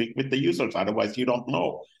problem, then speak with the users. Otherwise, you don't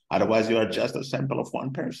know. Otherwise, you are just a sample of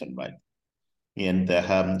one person, right?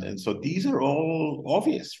 And so these are all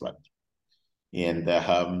obvious, right? And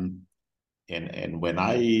when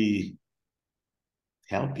I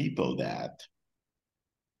tell people that,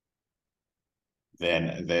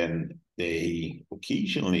 then they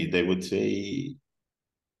occasionally they would say,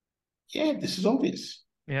 "Yeah, this is obvious."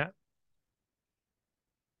 Yeah.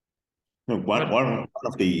 Look, one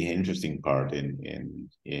of the interesting part in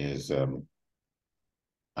is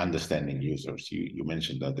understanding users. You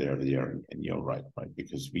mentioned that earlier, and you're right?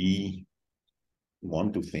 Because we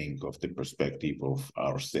want to think of the perspective of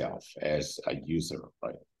ourselves as a user,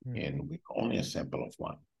 right? And we're only a sample of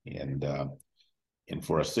one. And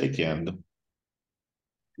for a second,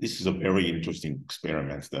 this is a very interesting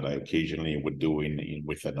experiment that I occasionally would do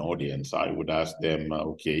with an audience. I would ask them,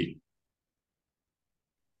 okay,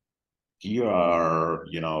 here are,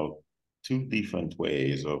 two different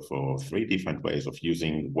ways or three different ways of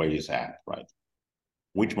using Waze app, right?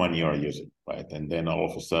 Which one you are using, right? And then all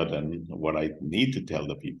of a sudden, what I need to tell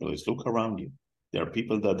the people is look around you. There are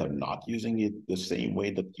people that are not using it the same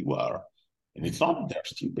way that you are. And it's not they're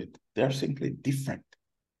stupid. They're simply different.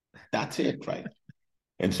 That's it, right?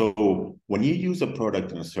 And so when you use a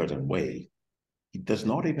product in a certain way, it does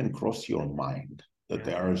not even cross your mind that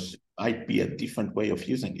there might be a different way of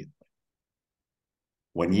using it.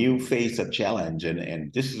 When you face a challenge,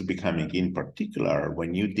 and this is becoming in particular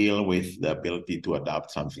when you deal with the ability to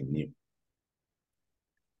adopt something new.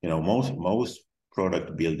 Most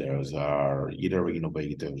product builders are either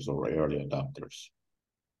innovators or early adopters.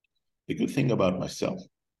 The good thing about myself,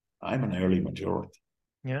 I'm an early majority.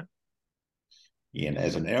 Yeah. And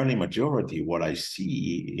as an early majority, what I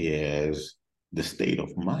see is the state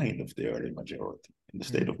of mind of the early majority. And the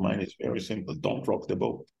state of mind is very simple. Don't rock the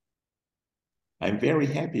boat. I'm very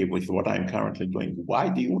happy with what I'm currently doing. Why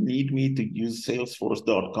do you need me to use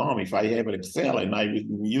Salesforce.com if I have Excel and I've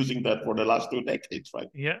been using that for the last 2 decades, right?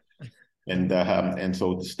 Yeah. And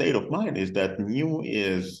so the state of mind is that new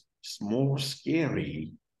is more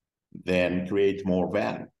scary than create more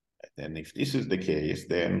value. And if this is the case,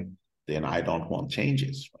 then I don't want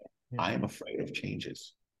changes. Right? Yeah. I'm afraid of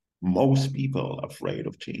changes. Most people are afraid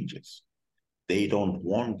of changes. They don't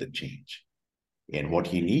want the change. And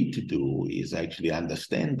what you need to do is actually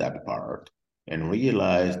understand that part and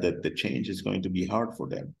realize that the change is going to be hard for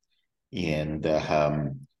them. And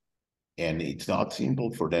it's not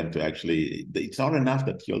simple for them to actually, it's not enough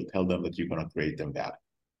that you'll tell them that you're going to create them value.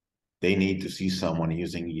 They need to see someone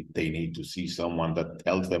using it. They need to see someone that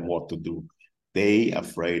tells them what to do. They are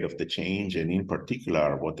afraid of the change. And in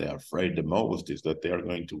particular, what they're afraid the most is that they're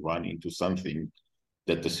going to run into something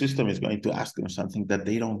that the system is going to ask them something that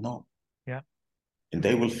they don't know. Yeah. And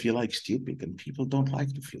they will feel like stupid, and people don't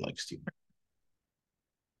like to feel like stupid.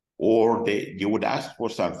 Or you would ask for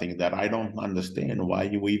something that I don't understand why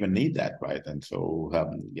you even need that, right? And so,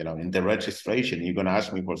 in the registration, you're going to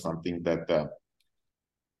ask me for something that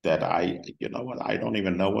I don't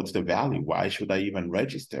even know what's the value. Why should I even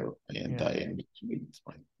register? And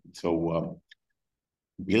so,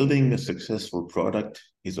 building a successful product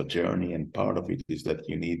is a journey, and part of it is that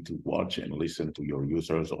you need to watch and listen to your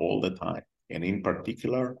users all the time, and in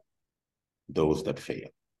particular, those that fail.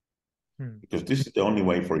 Because this is the only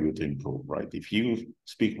way for you to improve, right? If you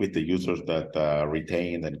speak with the users that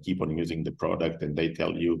retain and keep on using the product, and they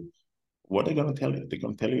tell you, what are they going to tell you? They're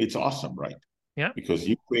going to tell you it's awesome, right? Yeah. Because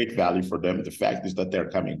you create value for them. The fact is that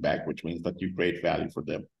they're coming back, which means that you create value for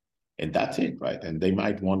them. And that's it, right? And they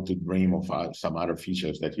might want to dream of some other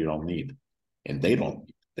features that you don't need. And they don't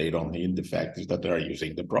need. They don't need. The fact is that they're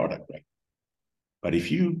using the product, right? But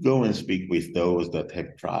if you go and speak with those that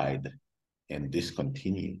have tried and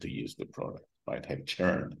discontinue to use the product, right, have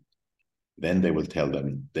churned, then they will tell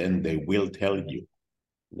you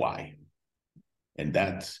why. And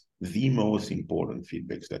that's the most important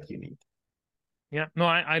feedbacks that you need. Yeah, no,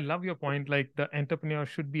 I love your point. Like, the entrepreneur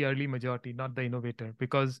should be early majority, not the innovator,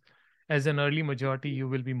 because as an early majority, you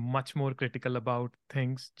will be much more critical about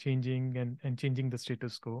things changing and changing the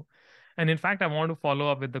status quo. And in fact, I want to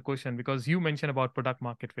follow up with the question, because you mentioned about product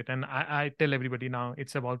market fit. And I tell everybody now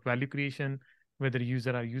it's about value creation, whether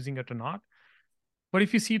users are using it or not. But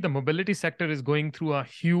if you see, the mobility sector is going through a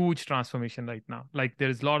huge transformation right now. Like,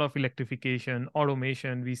 there's a lot of electrification,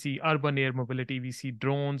 automation. We see urban air mobility, we see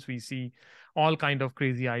drones, we see all kind of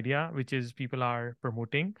crazy idea, which is people are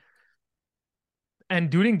promoting. And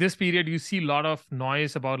during this period, you see a lot of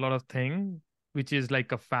noise about a lot of things, which is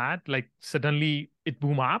like a fad. Like, suddenly it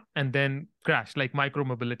boom up and then crash, like micro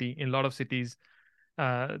mobility in a lot of cities.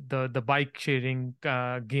 The bike sharing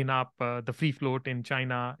gain up, the free float in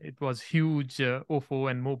China. It was huge, OFO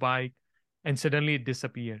and Mobike, and suddenly it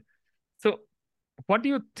disappeared. So what do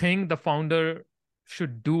you think the founder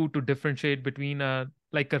should do to differentiate between a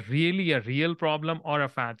real problem or a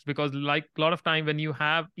fad? Because like a lot of time when you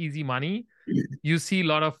have easy money, you see a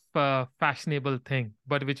lot of fashionable thing,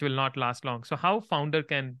 but which will not last long. So how founder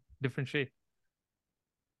can differentiate?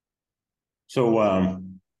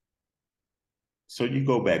 So you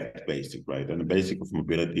go back to basic, right? And the basic of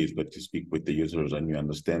mobility is that you speak with the users and you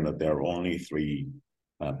understand that there are only three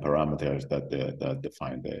parameters that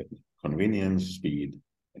define the convenience, speed,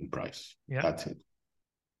 and price. Yeah. That's it.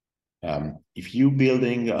 If you're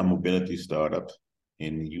building a mobility startup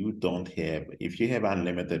and if you have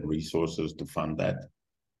unlimited resources to fund that,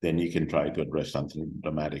 then you can try to address something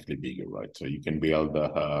dramatically bigger, right? So you can build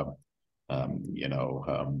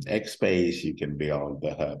X Space, you can build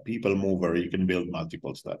People Mover, you can build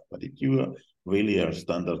multiple stuff. But if you really are a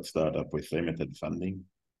standard startup with limited funding,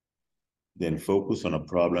 then focus on a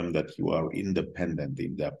problem that you are independent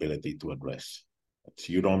in the ability to address.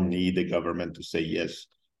 So you don't need the government to say yes.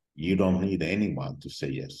 You don't need anyone to say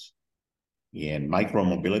yes. And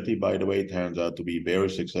micromobility, by the way, turns out to be very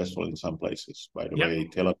successful in some places. By the way,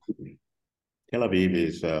 Tel Aviv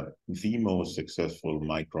is the most successful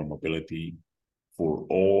micromobility for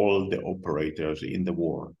all the operators in the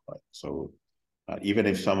world. Right? So even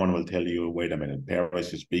if someone will tell you, wait a minute,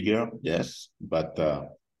 Paris is bigger, yes, but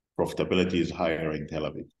profitability is higher in Tel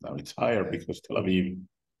Aviv. Now, it's higher because Tel Aviv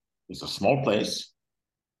is a small place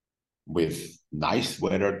with nice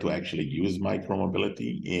weather to actually use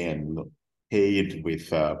micromobility and pay it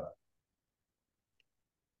with a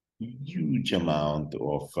huge amount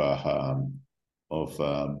of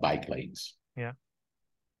bike lanes. Yeah.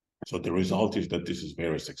 So the result is that this is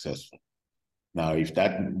very successful. Now,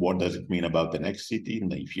 what does it mean about the next city?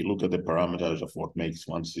 And if you look at the parameters of what makes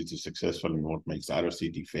one city successful and what makes other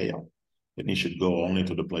city fail, then you should go only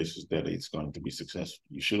to the places that it's going to be successful.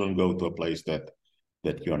 You shouldn't go to a place that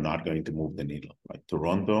you're not going to move the needle. Like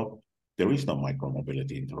Toronto, there is no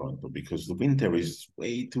micromobility in Toronto because the winter is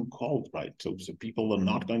way too cold, right? So people are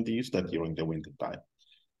not going to use that during the winter time.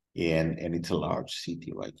 And it's a large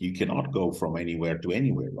city, right? You cannot go from anywhere to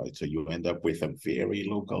anywhere, right? So you end up with a very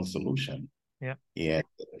local solution. Yeah.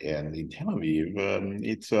 And in Tel Aviv,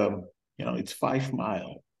 it's 5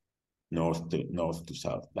 miles. north to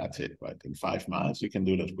south. That's it, right? In 5 miles, you can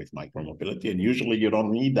do that with micromobility, and usually you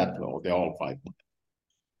don't need that. Well, they're all 5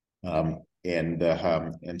 miles.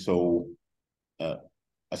 And so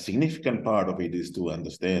a significant part of it is to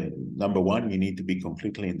understand, number one, you need to be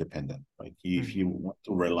completely independent, right? If you want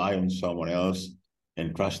to rely on someone else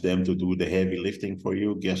and trust them to do the heavy lifting for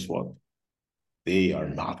you, guess what? They are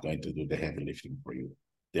not going to do the heavy lifting for you.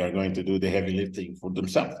 They are going to do the heavy lifting for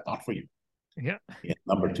themselves, not for you. Yeah. And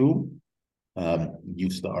number two, you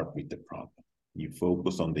start with the problem. You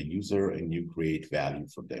focus on the user and you create value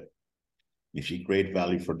for them. If you create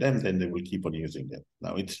value for them, then they will keep on using them.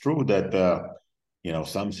 Now, it's true that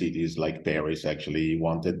some cities like Paris actually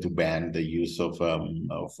wanted to ban the use of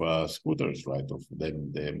scooters, right? Of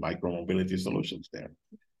the micromobility solutions there,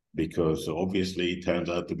 because obviously it turns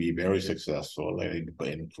out to be very successful and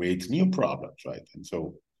creates new problems, right? And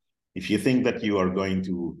so if you think that you are going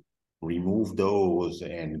to remove those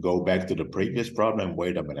and go back to the previous problem,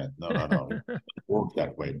 wait a minute. No. It doesn't work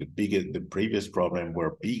that way. The previous problem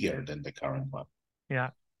were bigger than the current one. Yeah.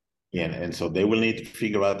 And so they will need to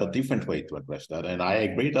figure out a different way to address that. And I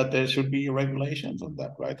agree that there should be regulations on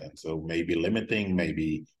that, right? And so maybe limiting,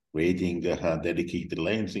 maybe creating dedicated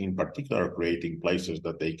lanes, in particular, creating places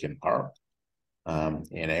that they can park,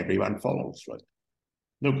 and everyone follows, right?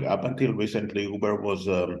 Look, up until recently, Uber was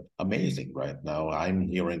amazing. Right now, I'm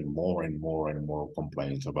hearing more and more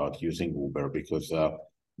complaints about using Uber because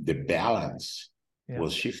the balance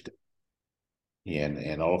was shifted.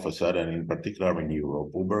 And all of a sudden, in particular in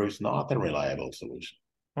Europe, Uber is not a reliable solution.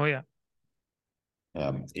 Oh, yeah.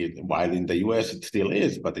 While in the US it still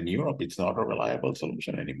is, but in Europe it's not a reliable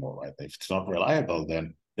solution anymore, right? If it's not reliable,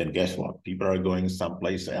 then guess what? People are going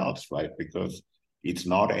someplace else, right? Because it's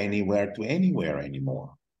not anywhere to anywhere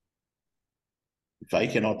anymore. If I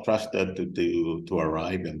cannot trust that to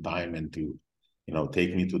arrive in time and to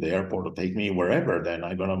take me to the airport or take me wherever, then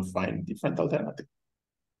I'm gonna find different alternative.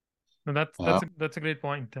 No, that's a great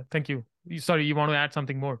point. Thank you. Sorry, you want to add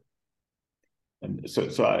something more? And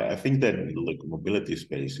so I think that mobility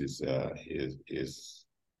space is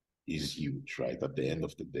huge, right? At the end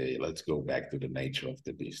of the day, let's go back to the nature of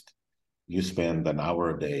the beast. You spend an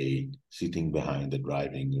hour a day sitting behind the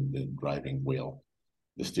driving wheel,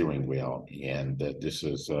 the steering wheel, and this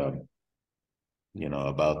is about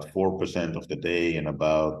 4% of the day, and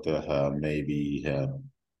about maybe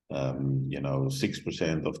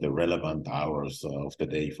 6% of the relevant hours of the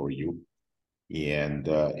day for you. And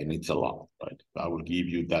it's a lot, right? If I will give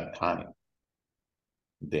you that time,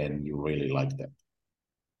 then you really like that.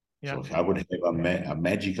 Yeah. So if I would have a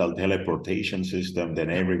magical teleportation system, then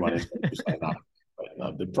everyone is going to sign up. But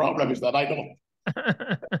now, the problem is that I don't.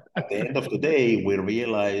 At the end of the day, we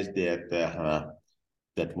realize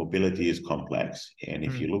that mobility is complex. And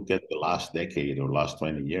if you look at the last decade or last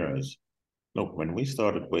 20 years, look, when we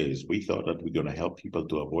started Waze, we thought that we're going to help people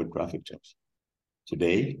to avoid traffic jams.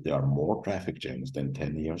 Today, there are more traffic jams than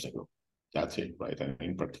 10 years ago. That's it, right? And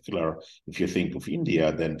in particular, if you think of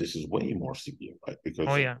India, then this is way more severe, right? Because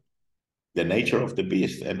the nature of the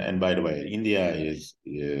beast, and by the way, India is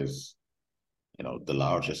the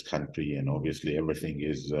largest country, and obviously everything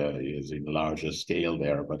is in larger scale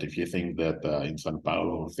there. But if you think that in Sao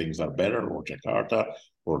Paulo things are better, or Jakarta,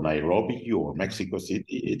 or Nairobi, or Mexico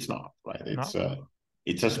City, it's not, right?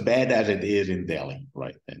 It's as bad as it is in Delhi,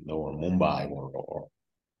 right? Or Mumbai,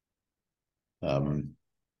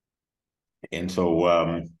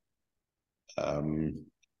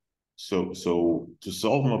 So to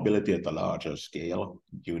solve mobility at a larger scale,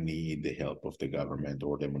 you need the help of the government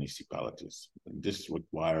or the municipalities. And this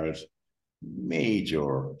requires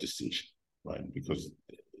major decision, right? Because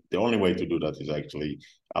the only way to do that is actually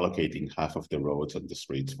allocating half of the roads and the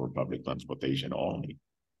streets for public transportation only.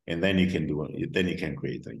 And then you can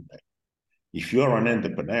create an impact. If you're an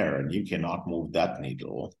entrepreneur and you cannot move that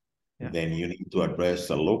needle, then you need to address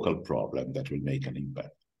a local problem that will make an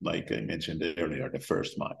impact. Like I mentioned earlier, the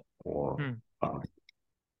first mile, or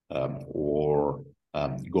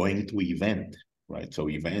going to event, right? So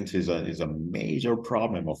events is a major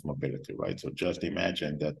problem of mobility, right? So just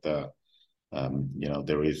imagine that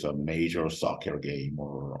there is a major soccer game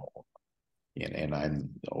or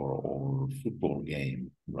football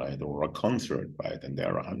game, right, or a concert, right, and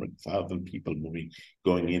there are 100,000 people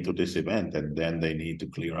going into this event, and then they need to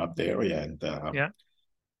clear up the area,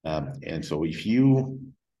 and so if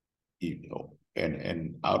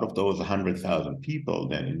and out of those 100,000 people,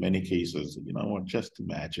 then in many cases, just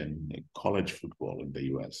imagine college football in the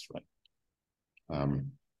US, right?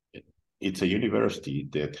 It's a university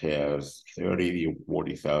that has 30 or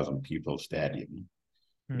 40,000 people stadium.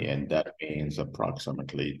 And that means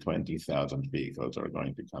approximately 20,000 vehicles are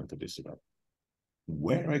going to come to this event.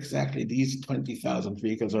 Where exactly these 20,000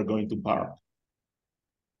 vehicles are going to park?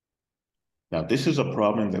 Now, this is a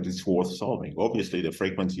problem that is worth solving. Obviously, the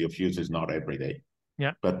frequency of use is not every day.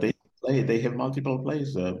 Yeah. But they have multiple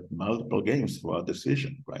plays, multiple games throughout the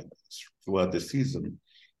season, right? Throughout the season.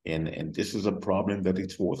 And this is a problem that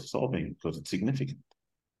it's worth solving because it's significant.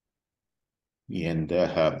 And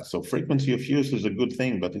so frequency of use is a good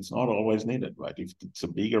thing, but it's not always needed, right? If it's a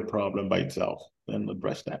bigger problem by itself, then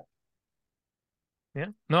address that. Yeah,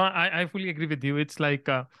 no, I fully agree with you. It's like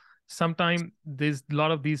sometimes there's a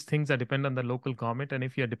lot of these things that depend on the local government, and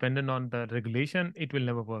if you're dependent on the regulation, it will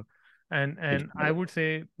never work. And I would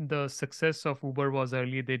say the success of Uber was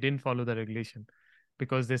early they didn't follow the regulation,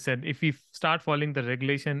 because they said if we start following the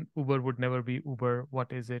regulation, Uber would never be Uber.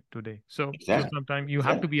 What is it today? So sometimes you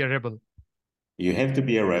have to be a rebel. You have to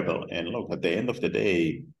be a rebel. And look, at the end of the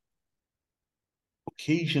day,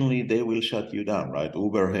 occasionally they will shut you down, right?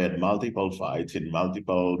 Uber had multiple fights in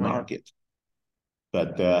multiple markets.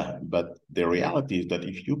 But the reality is that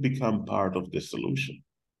if you become part of the solution,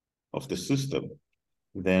 of the system,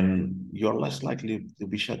 then you're less likely to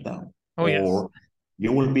be shut down. Or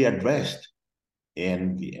you will be addressed,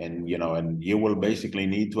 and you will basically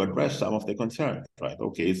need to address some of the concerns, right?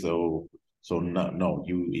 Okay, so no,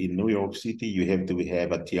 you in New York City, you have to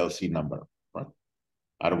have a TLC number, right?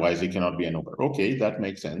 Otherwise, it cannot be an Uber. Okay, that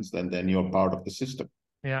makes sense. Then you're part of the system.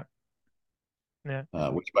 Yeah. Yeah.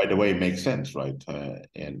 Which, by the way, makes sense, right?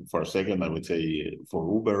 And for a second, I would say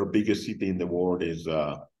for Uber, biggest city in the world is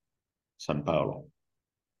São Paulo.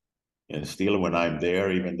 And still, when I'm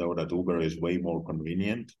there, even though that Uber is way more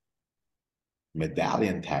convenient,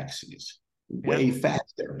 medallion taxis way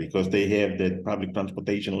faster because they have the public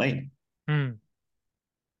transportation lane. And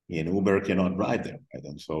Uber cannot ride there. Right?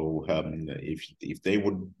 And so if they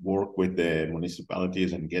would work with the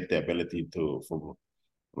municipalities and get the ability to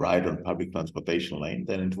ride on public transportation lane,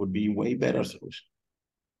 then it would be way better solution.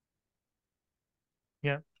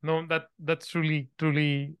 Yeah, no, that's truly,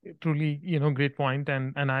 great point.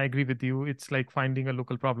 And I agree with you. It's like finding a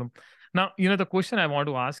local problem. Now, the question I want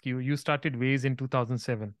to ask you, you started Waze in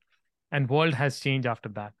 2007 and world has changed after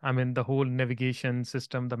that. I mean, the whole navigation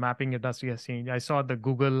system, the mapping industry has changed. I saw the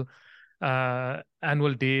Google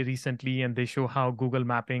annual day recently, and they show how Google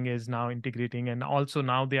mapping is now integrating. And also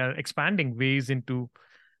now they are expanding Waze into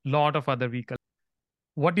a lot of other vehicles.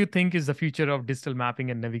 What do you think is the future of digital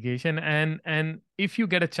mapping and navigation? And if you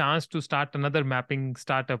get a chance to start another mapping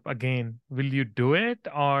startup again, will you do it,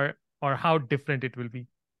 or how different it will be?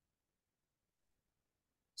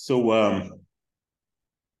 So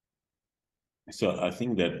I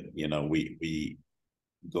think that we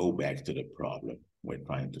go back to the problem we're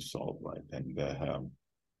trying to solve, right?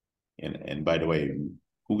 And by the way,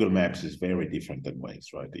 Google Maps is very different than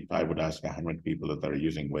Waze, right? If I would ask 100 people that are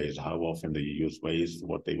using Waze, how often do you use Waze?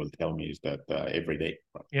 What they will tell me is that every day.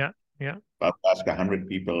 Right? Yeah. If I would ask 100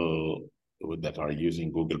 people that are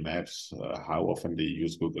using Google Maps, how often do you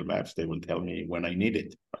use Google Maps? They will tell me when I need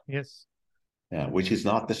it. Right? Yes. Which is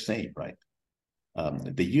not the same, right?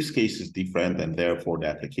 The use case is different, and therefore the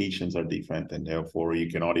applications are different, and therefore you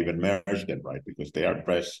cannot even merge them, right? Because they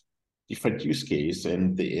address different use case,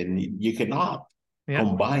 and you cannot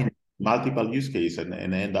combine multiple use case and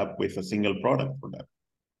end up with a single product for them.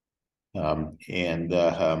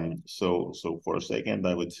 So for a second,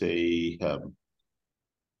 I would say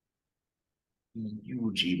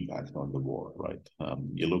huge impact on the world, right?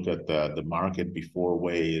 You look at the market before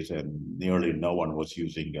Waze, and nearly no one was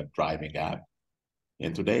using a driving app.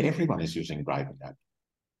 And today, everyone is using driving app.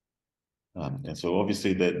 And so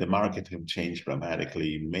obviously the market have changed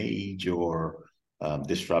dramatically, major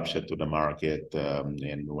disruption to the market.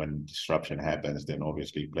 And when disruption happens, then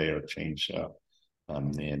obviously player change.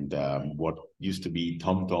 What used to be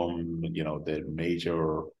TomTom, the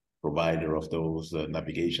major provider of those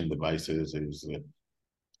navigation devices is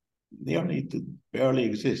they only barely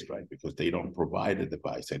exist, right? Because they don't provide a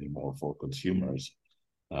device anymore for consumers.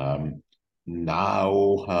 Now,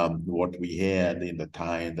 what we had in the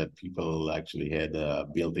time that people actually had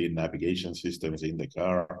built-in navigation systems in the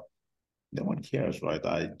car, no one cares, right?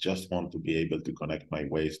 I just want to be able to connect my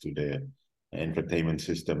Waze to the entertainment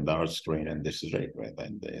system, large screen, and this is it, right?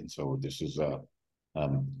 And so this is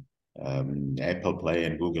Apple Play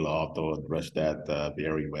and Google Auto address that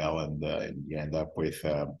very well, and you end up with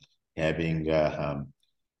having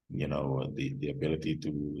the ability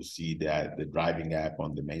to see the driving app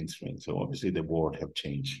on the main screen. So obviously the world have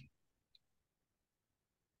changed.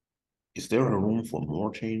 Is there a room for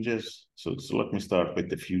more changes? So let me start with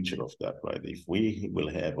the future of that, right? If we will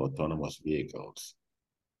have autonomous vehicles,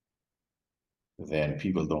 then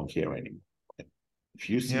people don't care anymore. If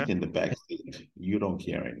you Yeah. sit in the back seat, you don't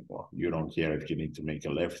care anymore. You don't care if you need to make a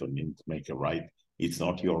left or need to make a right. It's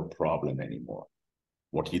not your problem anymore.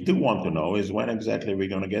 What you do want to know is when exactly we're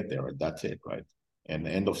going to get there. And that's it, right? And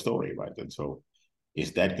end of story, right? And so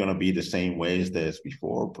is that going to be the same way as there's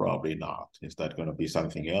before? Probably not. Is that going to be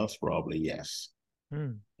something else? Probably yes.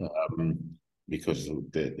 Um, because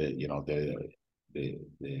the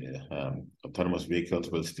autonomous vehicles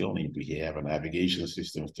will still need to have a navigation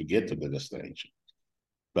system to get to the destination,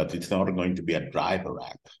 but it's not going to be a driver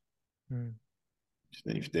app.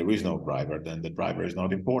 If there is no driver, then the driver is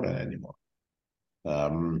not important anymore.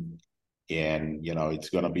 And it's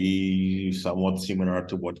going to be somewhat similar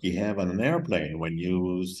to what you have on an airplane when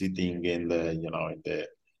you sitting in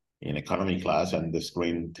in economy class, and the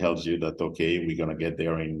screen tells you that, okay, we're going to get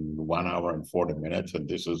there in 1 hour and 40 minutes, and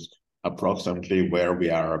this is approximately where we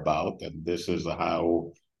are about, and this is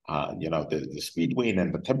how the speed wind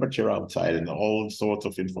and the temperature outside and all sorts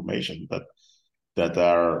of information that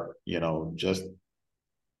are just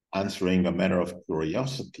answering a matter of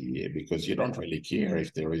curiosity, because you don't really care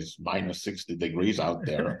if there is minus 60 degrees out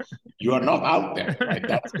there. You are not out there, right?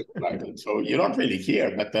 That's it, right? And so you don't really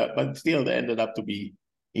care, but still, they ended up to be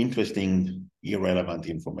interesting, irrelevant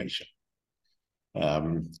information.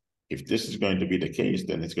 If this is going to be the case,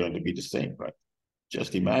 then it's going to be the same, right?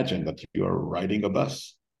 Just imagine that you're riding a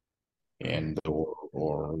bus and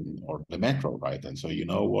or the metro, right? And so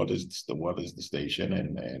what is the station,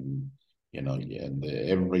 and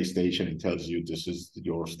every station, it tells you this is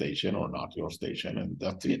your station or not your station, and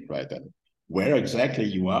that's it, right? And where exactly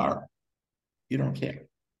you are, you don't care.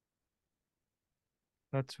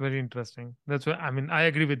 That's very interesting. That's what I mean. I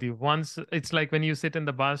agree with you. Once it's like when you sit in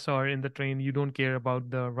the bus or in the train, you don't care about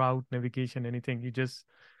the route, navigation, anything. You just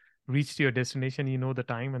reach to your destination, you know the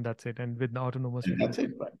time, and that's it. And with the autonomous And vehicle, that's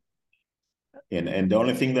it, right? And the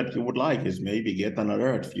only thing that you would like is maybe get an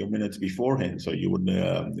alert a few minutes beforehand. So you would,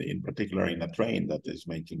 in particular in a train that is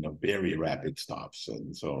making a very rapid stops.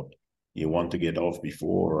 And so you want to get off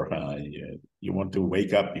before, you want to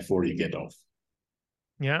wake up before you get off.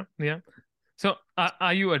 Yeah, yeah. So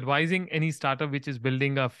are you advising any startup which is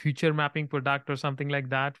building a future mapping product or something like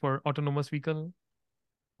that for autonomous vehicle?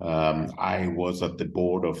 I was at the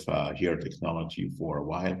board of Here Technology for a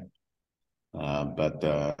while, but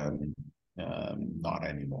not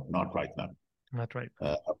anymore, not right now. Not right.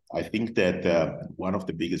 I think that one of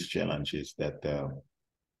the biggest challenges that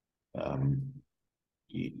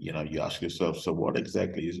you ask yourself, so what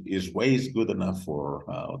exactly is Waze good enough for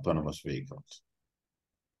autonomous vehicles?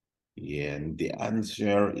 And the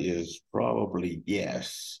answer is probably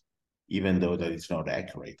yes, even though that it's not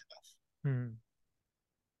accurate enough.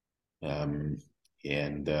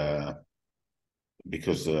 And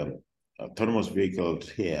because autonomous vehicles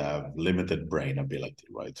have limited brain ability,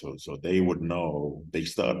 right? So they would know,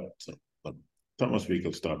 autonomous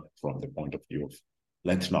vehicles start from the point of view of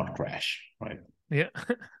let's not crash, right? Yeah.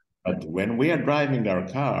 But when we are driving our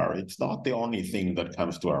car, it's not the only thing that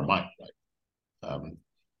comes to our mind, right?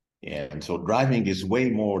 And so driving is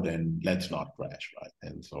way more than let's not crash, right?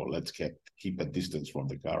 And so let's keep a distance from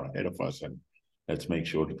the car ahead of us, and let's make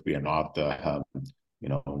sure that we are not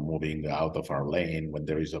moving out of our lane when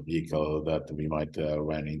there is a vehicle that we might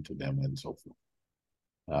run into them, and so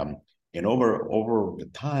forth. And over the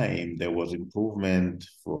time, there was improvement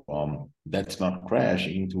from let's not crash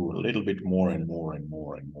into a little bit more and more and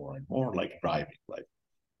more and more and more like driving, right?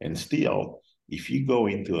 And still, if you go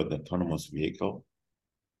into an autonomous vehicle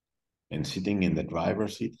and sitting in the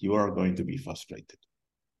driver's seat, you are going to be frustrated.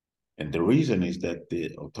 And the reason is that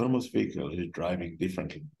the autonomous vehicle is driving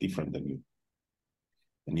different than you.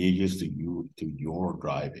 And you're used to your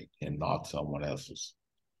driving and not someone else's.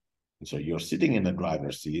 And so you're sitting in the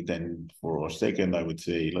driver's seat, and for a second, I would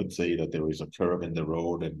say, let's say that there is a curve in the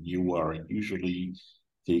road, and you are usually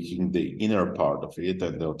taking the inner part of it,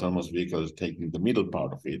 and the autonomous vehicle is taking the middle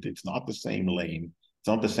part of it. It's not the same lane. It's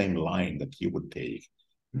not the same line that you would take.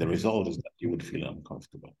 The result is that you would feel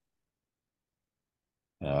uncomfortable.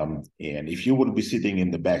 And if you would be sitting in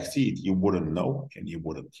the back seat, you wouldn't know and you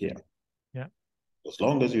wouldn't care. Yeah. As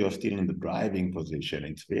long as you are still in the driving position,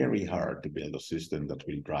 it's very hard to build a system that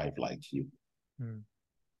will drive like you.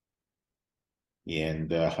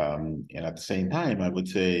 And at the same time, I would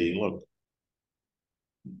say, look,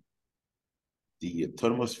 the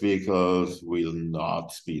autonomous vehicles will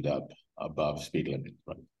not speed up above speed limit,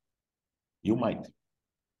 right?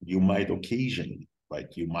 You might occasionally, right?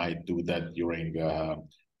 You might do that during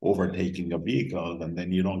overtaking a vehicle, and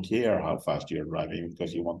then you don't care how fast you're driving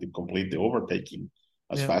because you want to complete the overtaking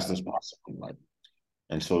as fast as possible, right?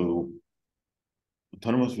 And so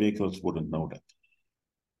autonomous vehicles wouldn't know that.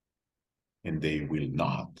 And they will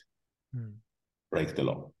not break the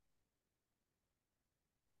law.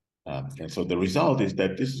 And so the result is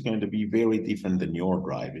that this is going to be very different than your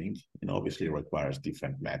driving, and obviously requires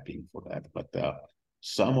different mapping for that. But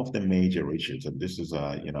some of the major issues, and this is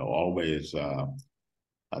always a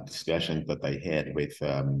discussion that I had with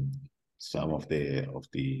some of the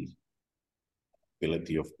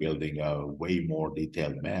ability of building a way more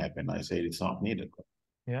detailed map, and I say it's not needed.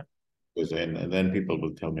 Yeah. Because and then people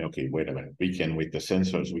will tell me, okay, wait a minute, with the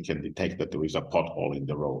sensors, we can detect that there is a pothole in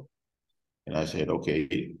the road. And I said,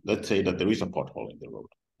 okay, let's say that there is a pothole in the road.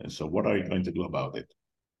 And so what are you going to do about it?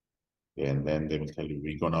 And then they will tell you,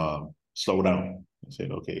 we're going to slow down. I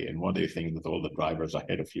said, okay, and what do you think that all the drivers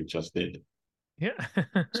ahead of you just did? Yeah.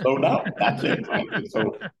 Slow down. That's it. Right?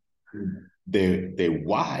 So the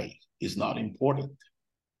why is not important.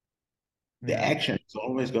 The action is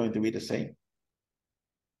always going to be the same.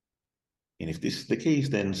 And if this is the case,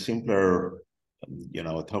 then simpler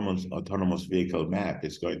autonomous vehicle map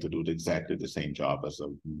is going to do exactly the same job as a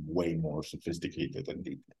way more sophisticated and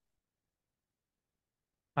detailed.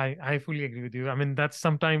 I fully agree with you. I mean, that's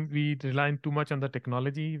sometimes we rely too much on the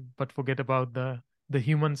technology, but forget about the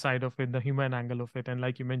human side of it, the human angle of it. And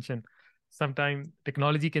like you mentioned, sometimes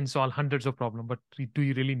technology can solve hundreds of problems, but do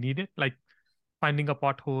you really need it? Like finding a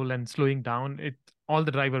pothole and slowing down, all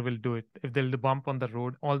the driver will do it. If there's a bump on the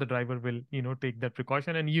road, all the driver will, take that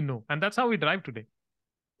precaution, and that's how we drive today.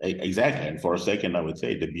 Exactly. And for a second, I would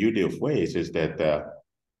say the beauty of Waze is that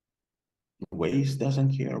Waze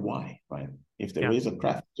doesn't care why, right? If there is a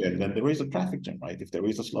traffic jam, then there is a traffic jam, right? If there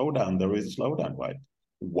is a slowdown, there is a slowdown, right?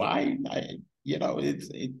 Why?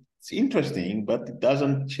 It's interesting, but it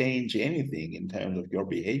doesn't change anything in terms of your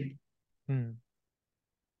behavior.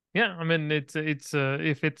 Yeah, I mean, it's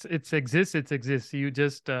if it exists, it exists. You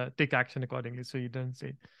just take action accordingly. So you don't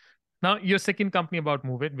say. Now, your second company about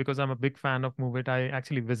Move It, because I'm a big fan of Move It. I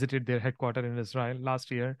actually visited their headquarters in Israel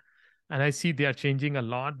last year, and I see they are changing a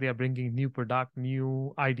lot. They are bringing new product,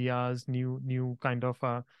 new ideas, new kind of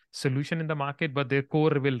solution in the market, but their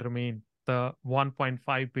core will remain the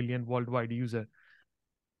 1.5 billion worldwide user.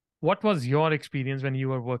 What was your experience when you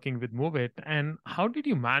were working with Move It, and how did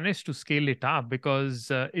you manage to scale it up?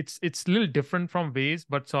 Because it's a little different from Waze,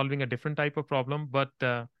 but solving a different type of problem. But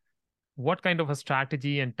what kind of a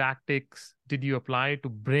strategy and tactics did you apply to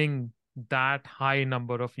bring that high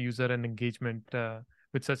number of user and engagement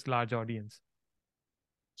with such large audience?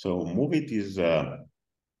 So Move It is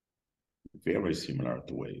very similar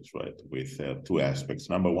to Waze, right? With two aspects.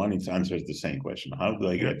 Number one, it answers the same question. How do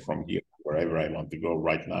I get from here to wherever I want to go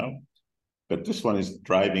right now? But this one is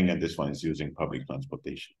driving and this one is using public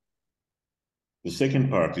transportation. The second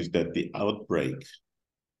part is that the outbreak,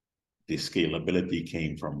 the scalability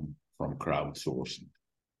came from crowdsourcing.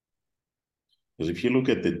 Because if you look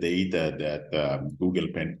at the data that Google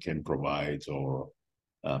can provide or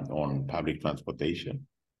on public transportation,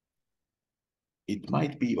 it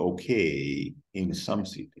might be okay in some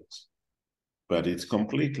cities, but it's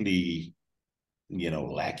completely,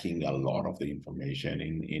 lacking a lot of the information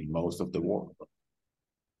in most of the world.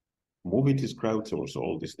 Move It is crowdsource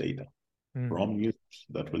all this data from users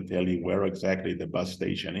that will tell you where exactly the bus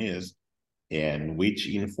station is and which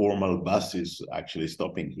informal bus is actually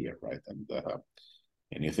stopping here, right?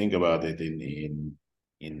 And you think about it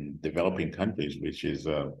in developing countries, which is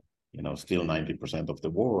still 90% of the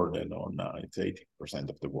world, and now it's 80%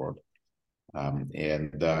 of the world,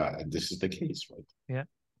 and this is the case, right? Yeah.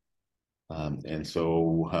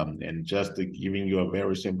 And just giving you a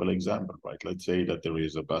very simple example, right? Let's say that there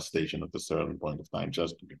is a bus station at a certain point of time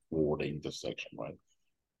just before the intersection, right?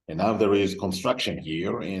 And now there is construction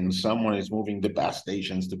here, and someone is moving the bus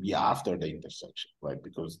stations to be after the intersection, right?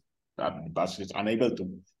 Because the bus is unable to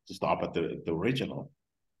stop at the original.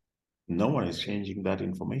 No one is changing that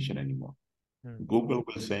information anymore. Google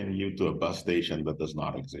will send you to a bus station that does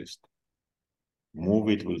not exist. Move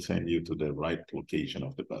It will send you to the right location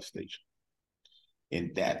of the bus station.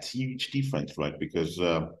 And that's huge difference, right? Because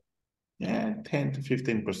 10 to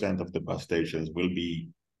 15% of the bus stations will be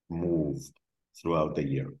moved throughout the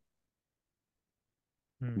year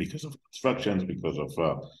because of constructions, because of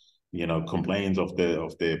complaints of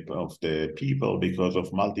the people, because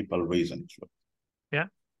of multiple reasons. Yeah,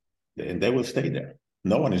 and they will stay there.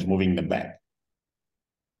 No one is moving them back.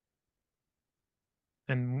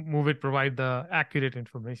 And Move It provide the accurate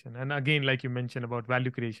information. And again, like you mentioned about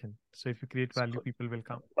value creation. So if you create value, people will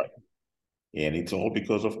come. Right. And it's all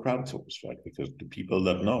because of crowdsource, right? Because the people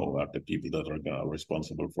that know are the people that are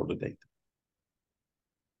responsible for the data.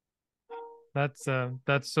 That's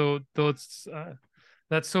so those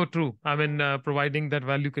That's so true. I mean, providing that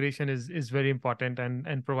value creation is very important,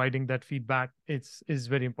 and providing that feedback is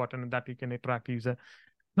very important, and that you can attract user.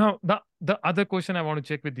 Now, the other question I want to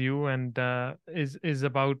check with you, and is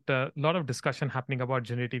about a lot of discussion happening about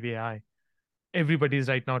generative AI. Everybody is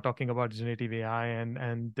right now talking about generative AI,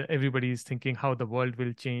 and everybody is thinking how the world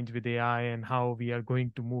will change with AI and how we are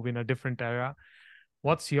going to move in a different era.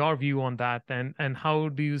 What's your view on that, and how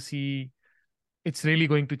do you see it's really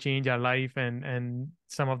going to change our life, and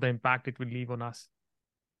some of the impact it will leave on us?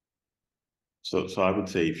 So I would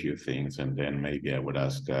say a few things, and then maybe I would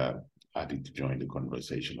ask Adi to join the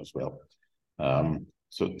conversation as well.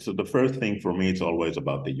 So the first thing for me, it's always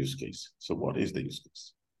about the use case. So what is the use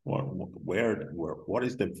case? What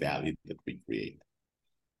is the value that we create?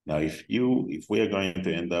 Now, if we are going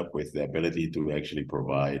to end up with the ability to actually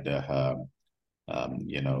provide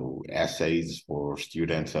essays for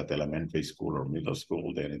students at elementary school or middle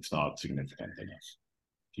school, then it's not significant enough.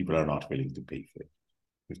 People are not willing to pay for it.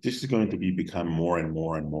 If this is going to become more and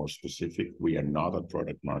more and more specific, we are not at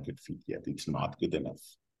product market fit yet. It's not good enough.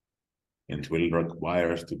 And it will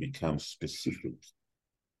require us to become specific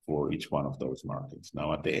for each one of those markets.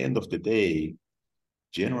 Now, at the end of the day,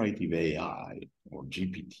 generative AI or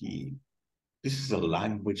GPT, this is a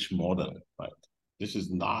language model, right? This is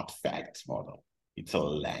not facts model. It's a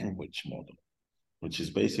language model, which is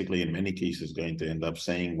basically in many cases going to end up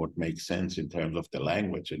saying what makes sense in terms of the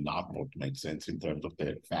language and not what makes sense in terms of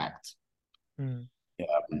the facts.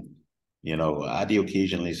 Adi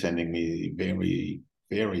occasionally sending me very,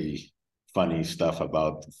 very funny stuff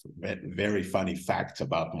about very funny facts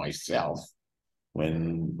about myself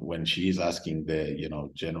when she's asking the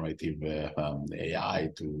generative AI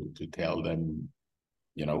to tell them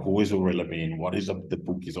who is Levine, what is the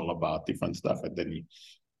book is all about, different stuff, and then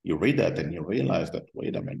you read that and you realize that,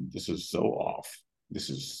 wait a minute, this is so off. This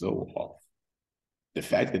is so off. The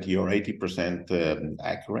fact that you're 80%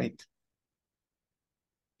 accurate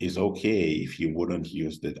is okay if you wouldn't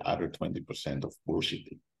use the other 20% of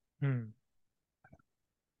bullshitting.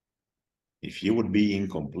 If you would be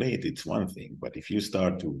incomplete, it's one thing. But if you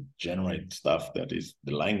start to generate stuff that is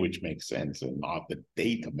the language makes sense and not the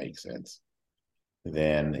data makes sense,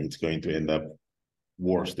 then it's going to end up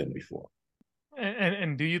worse than before.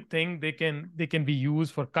 And do you think they can be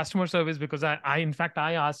used for customer service? Because I in fact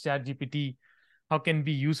I asked ChatGPT how can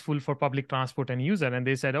be useful for public transport and user, and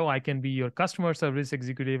they said, oh, I can be your customer service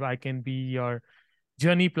executive, I can be your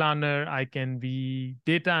journey planner, I can be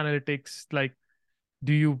data analytics. Like,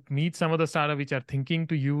 do you meet some of the startups which are thinking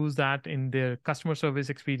to use that in their customer service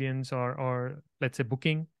experience or let's say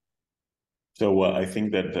booking? So I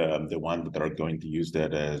think that the ones that are going to use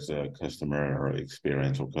that as a customer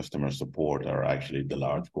experience or customer support are actually the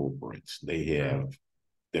large corporates.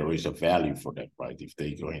 There is a value for that, right? If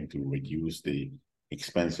they're going to reduce the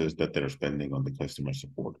expenses that they're spending on the customer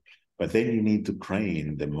support. But then you need to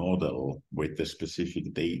train the model with the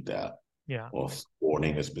specific data of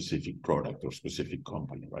supporting a specific product or specific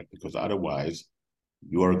company, right? Because otherwise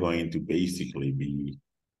you are going to basically be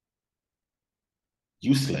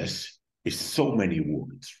useless with so many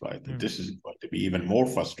words, right? And this is going to be even more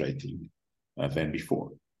frustrating than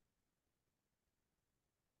before.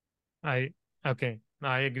 I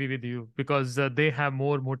agree with you, because they have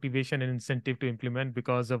more motivation and incentive to implement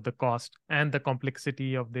because of the cost and the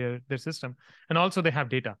complexity of their system. And also they have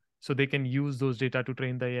data, so they can use those data to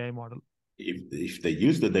train the AI model. If they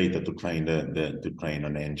use the data to train to train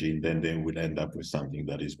an engine, then they will end up with something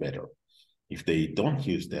that is better. If they don't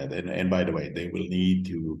use that, and by the way, they will need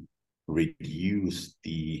to reduce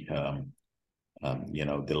the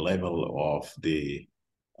the level of the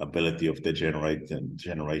ability of the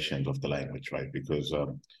generations of the language, right? Because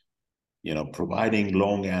providing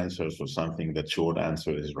long answers for something that short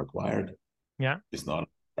answer is required, is not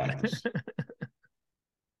practice.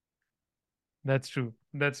 That's true.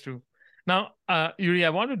 Now, Yuri, I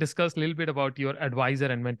want to discuss a little bit about your advisor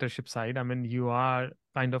and mentorship side. I mean, you are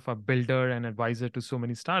kind of a builder and advisor to so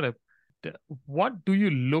many startups. What do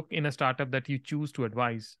you look in a startup that you choose to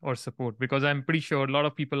advise or support? Because I'm pretty sure a lot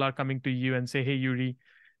of people are coming to you and say, hey, Yuri,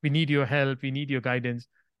 we need your help, we need your guidance,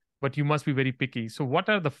 but you must be very picky. So what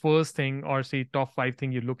are the first thing, or say top 5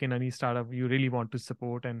 thing you look in any startup you really want to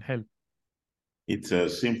support and help? It's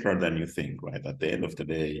simpler than you think, right? At the end of the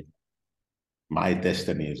day, my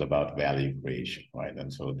destiny is about value creation, right?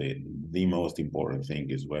 And so the most important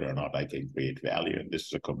thing is whether or not I can create value. And this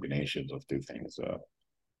is a combination of 2 things,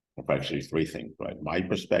 of actually 3 things, right? My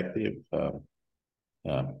perspective,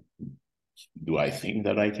 do I think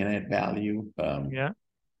that I can add value?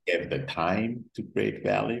 Have the time to create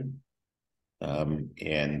value?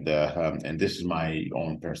 And this is my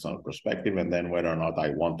own personal perspective, and then whether or not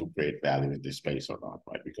I want to create value in this space or not,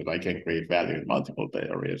 right? Because I can create value in multiple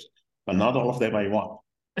areas, but not all of them I want.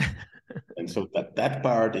 And so that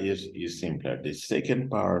part is simpler. The second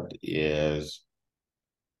part is,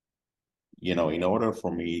 in order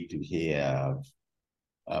for me to have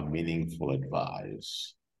a meaningful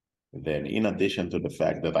advice, then in addition to the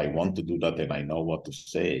fact that I want to do that and I know what to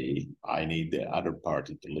say, I need the other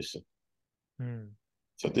party to listen.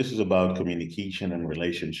 So this is about communication and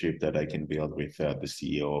relationship that I can build with the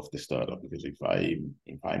CEO of the startup. Because if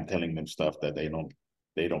I'm telling them stuff that they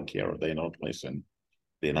don't care or they don't listen,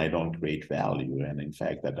 then I don't create value, and in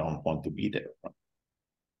fact, I don't want to be there.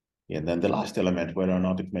 And then the last element, whether or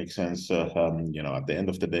not it makes sense, at the end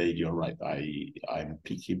of the day, you're right. I'm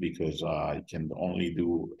picky because I can only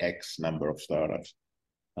do X number of startups,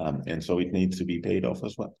 and so it needs to be paid off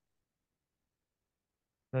as well.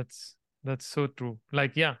 That's so true.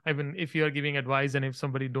 Like, yeah, I mean, if you are giving advice and if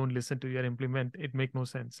somebody don't listen to you or implement, it make no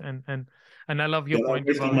sense. And I love your point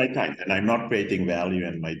about my time, and I'm not creating value.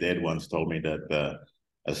 And my dad once told me that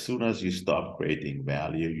as soon as you stop creating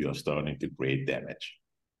value, you're starting to create damage.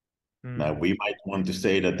 Now, we might want to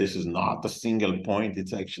say that this is not a single point.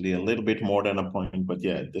 It's actually a little bit more than a point, but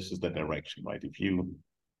yeah, this is the direction, right? If you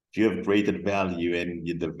have created value and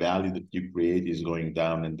the value that you create is going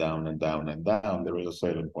down and down and down and down, there is a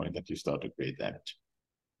certain point that you start to create damage.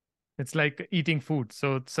 It's like eating food.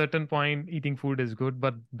 So at certain point, eating food is good,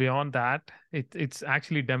 but beyond that, it's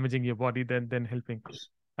actually damaging your body than helping.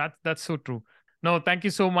 That's so true. No, thank you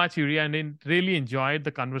so much, Yuri. I really enjoyed the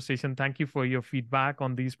conversation. Thank you for your feedback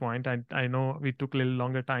on these points. I know we took a little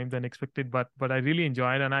longer time than expected, but I really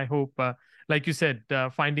enjoyed, and I hope, like you said,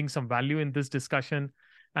 finding some value in this discussion.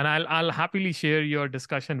 And I'll happily share your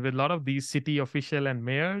discussion with a lot of these city official and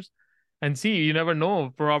mayors. And see, you never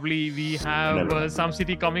know. Probably we have some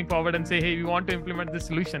city coming forward and say, hey, we want to implement this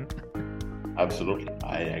solution. Absolutely.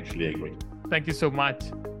 I actually agree. Thank you so much.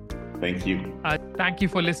 Thank you. Thank you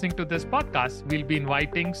for listening to this podcast. We'll be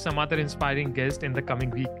inviting some other inspiring guests in the coming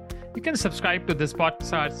week. You can subscribe to this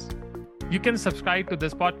podcast. You can subscribe to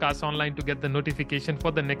this podcast online to get the notification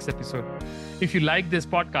for the next episode. If you like this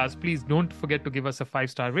podcast, please don't forget to give us a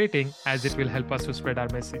 5-star rating, as it will help us to spread our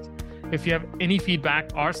message. If you have any feedback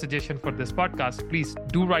or suggestion for this podcast, please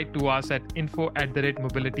do write to us at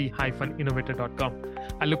info@mobility-innovator.com.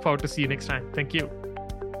 I look forward to see you next time. Thank you.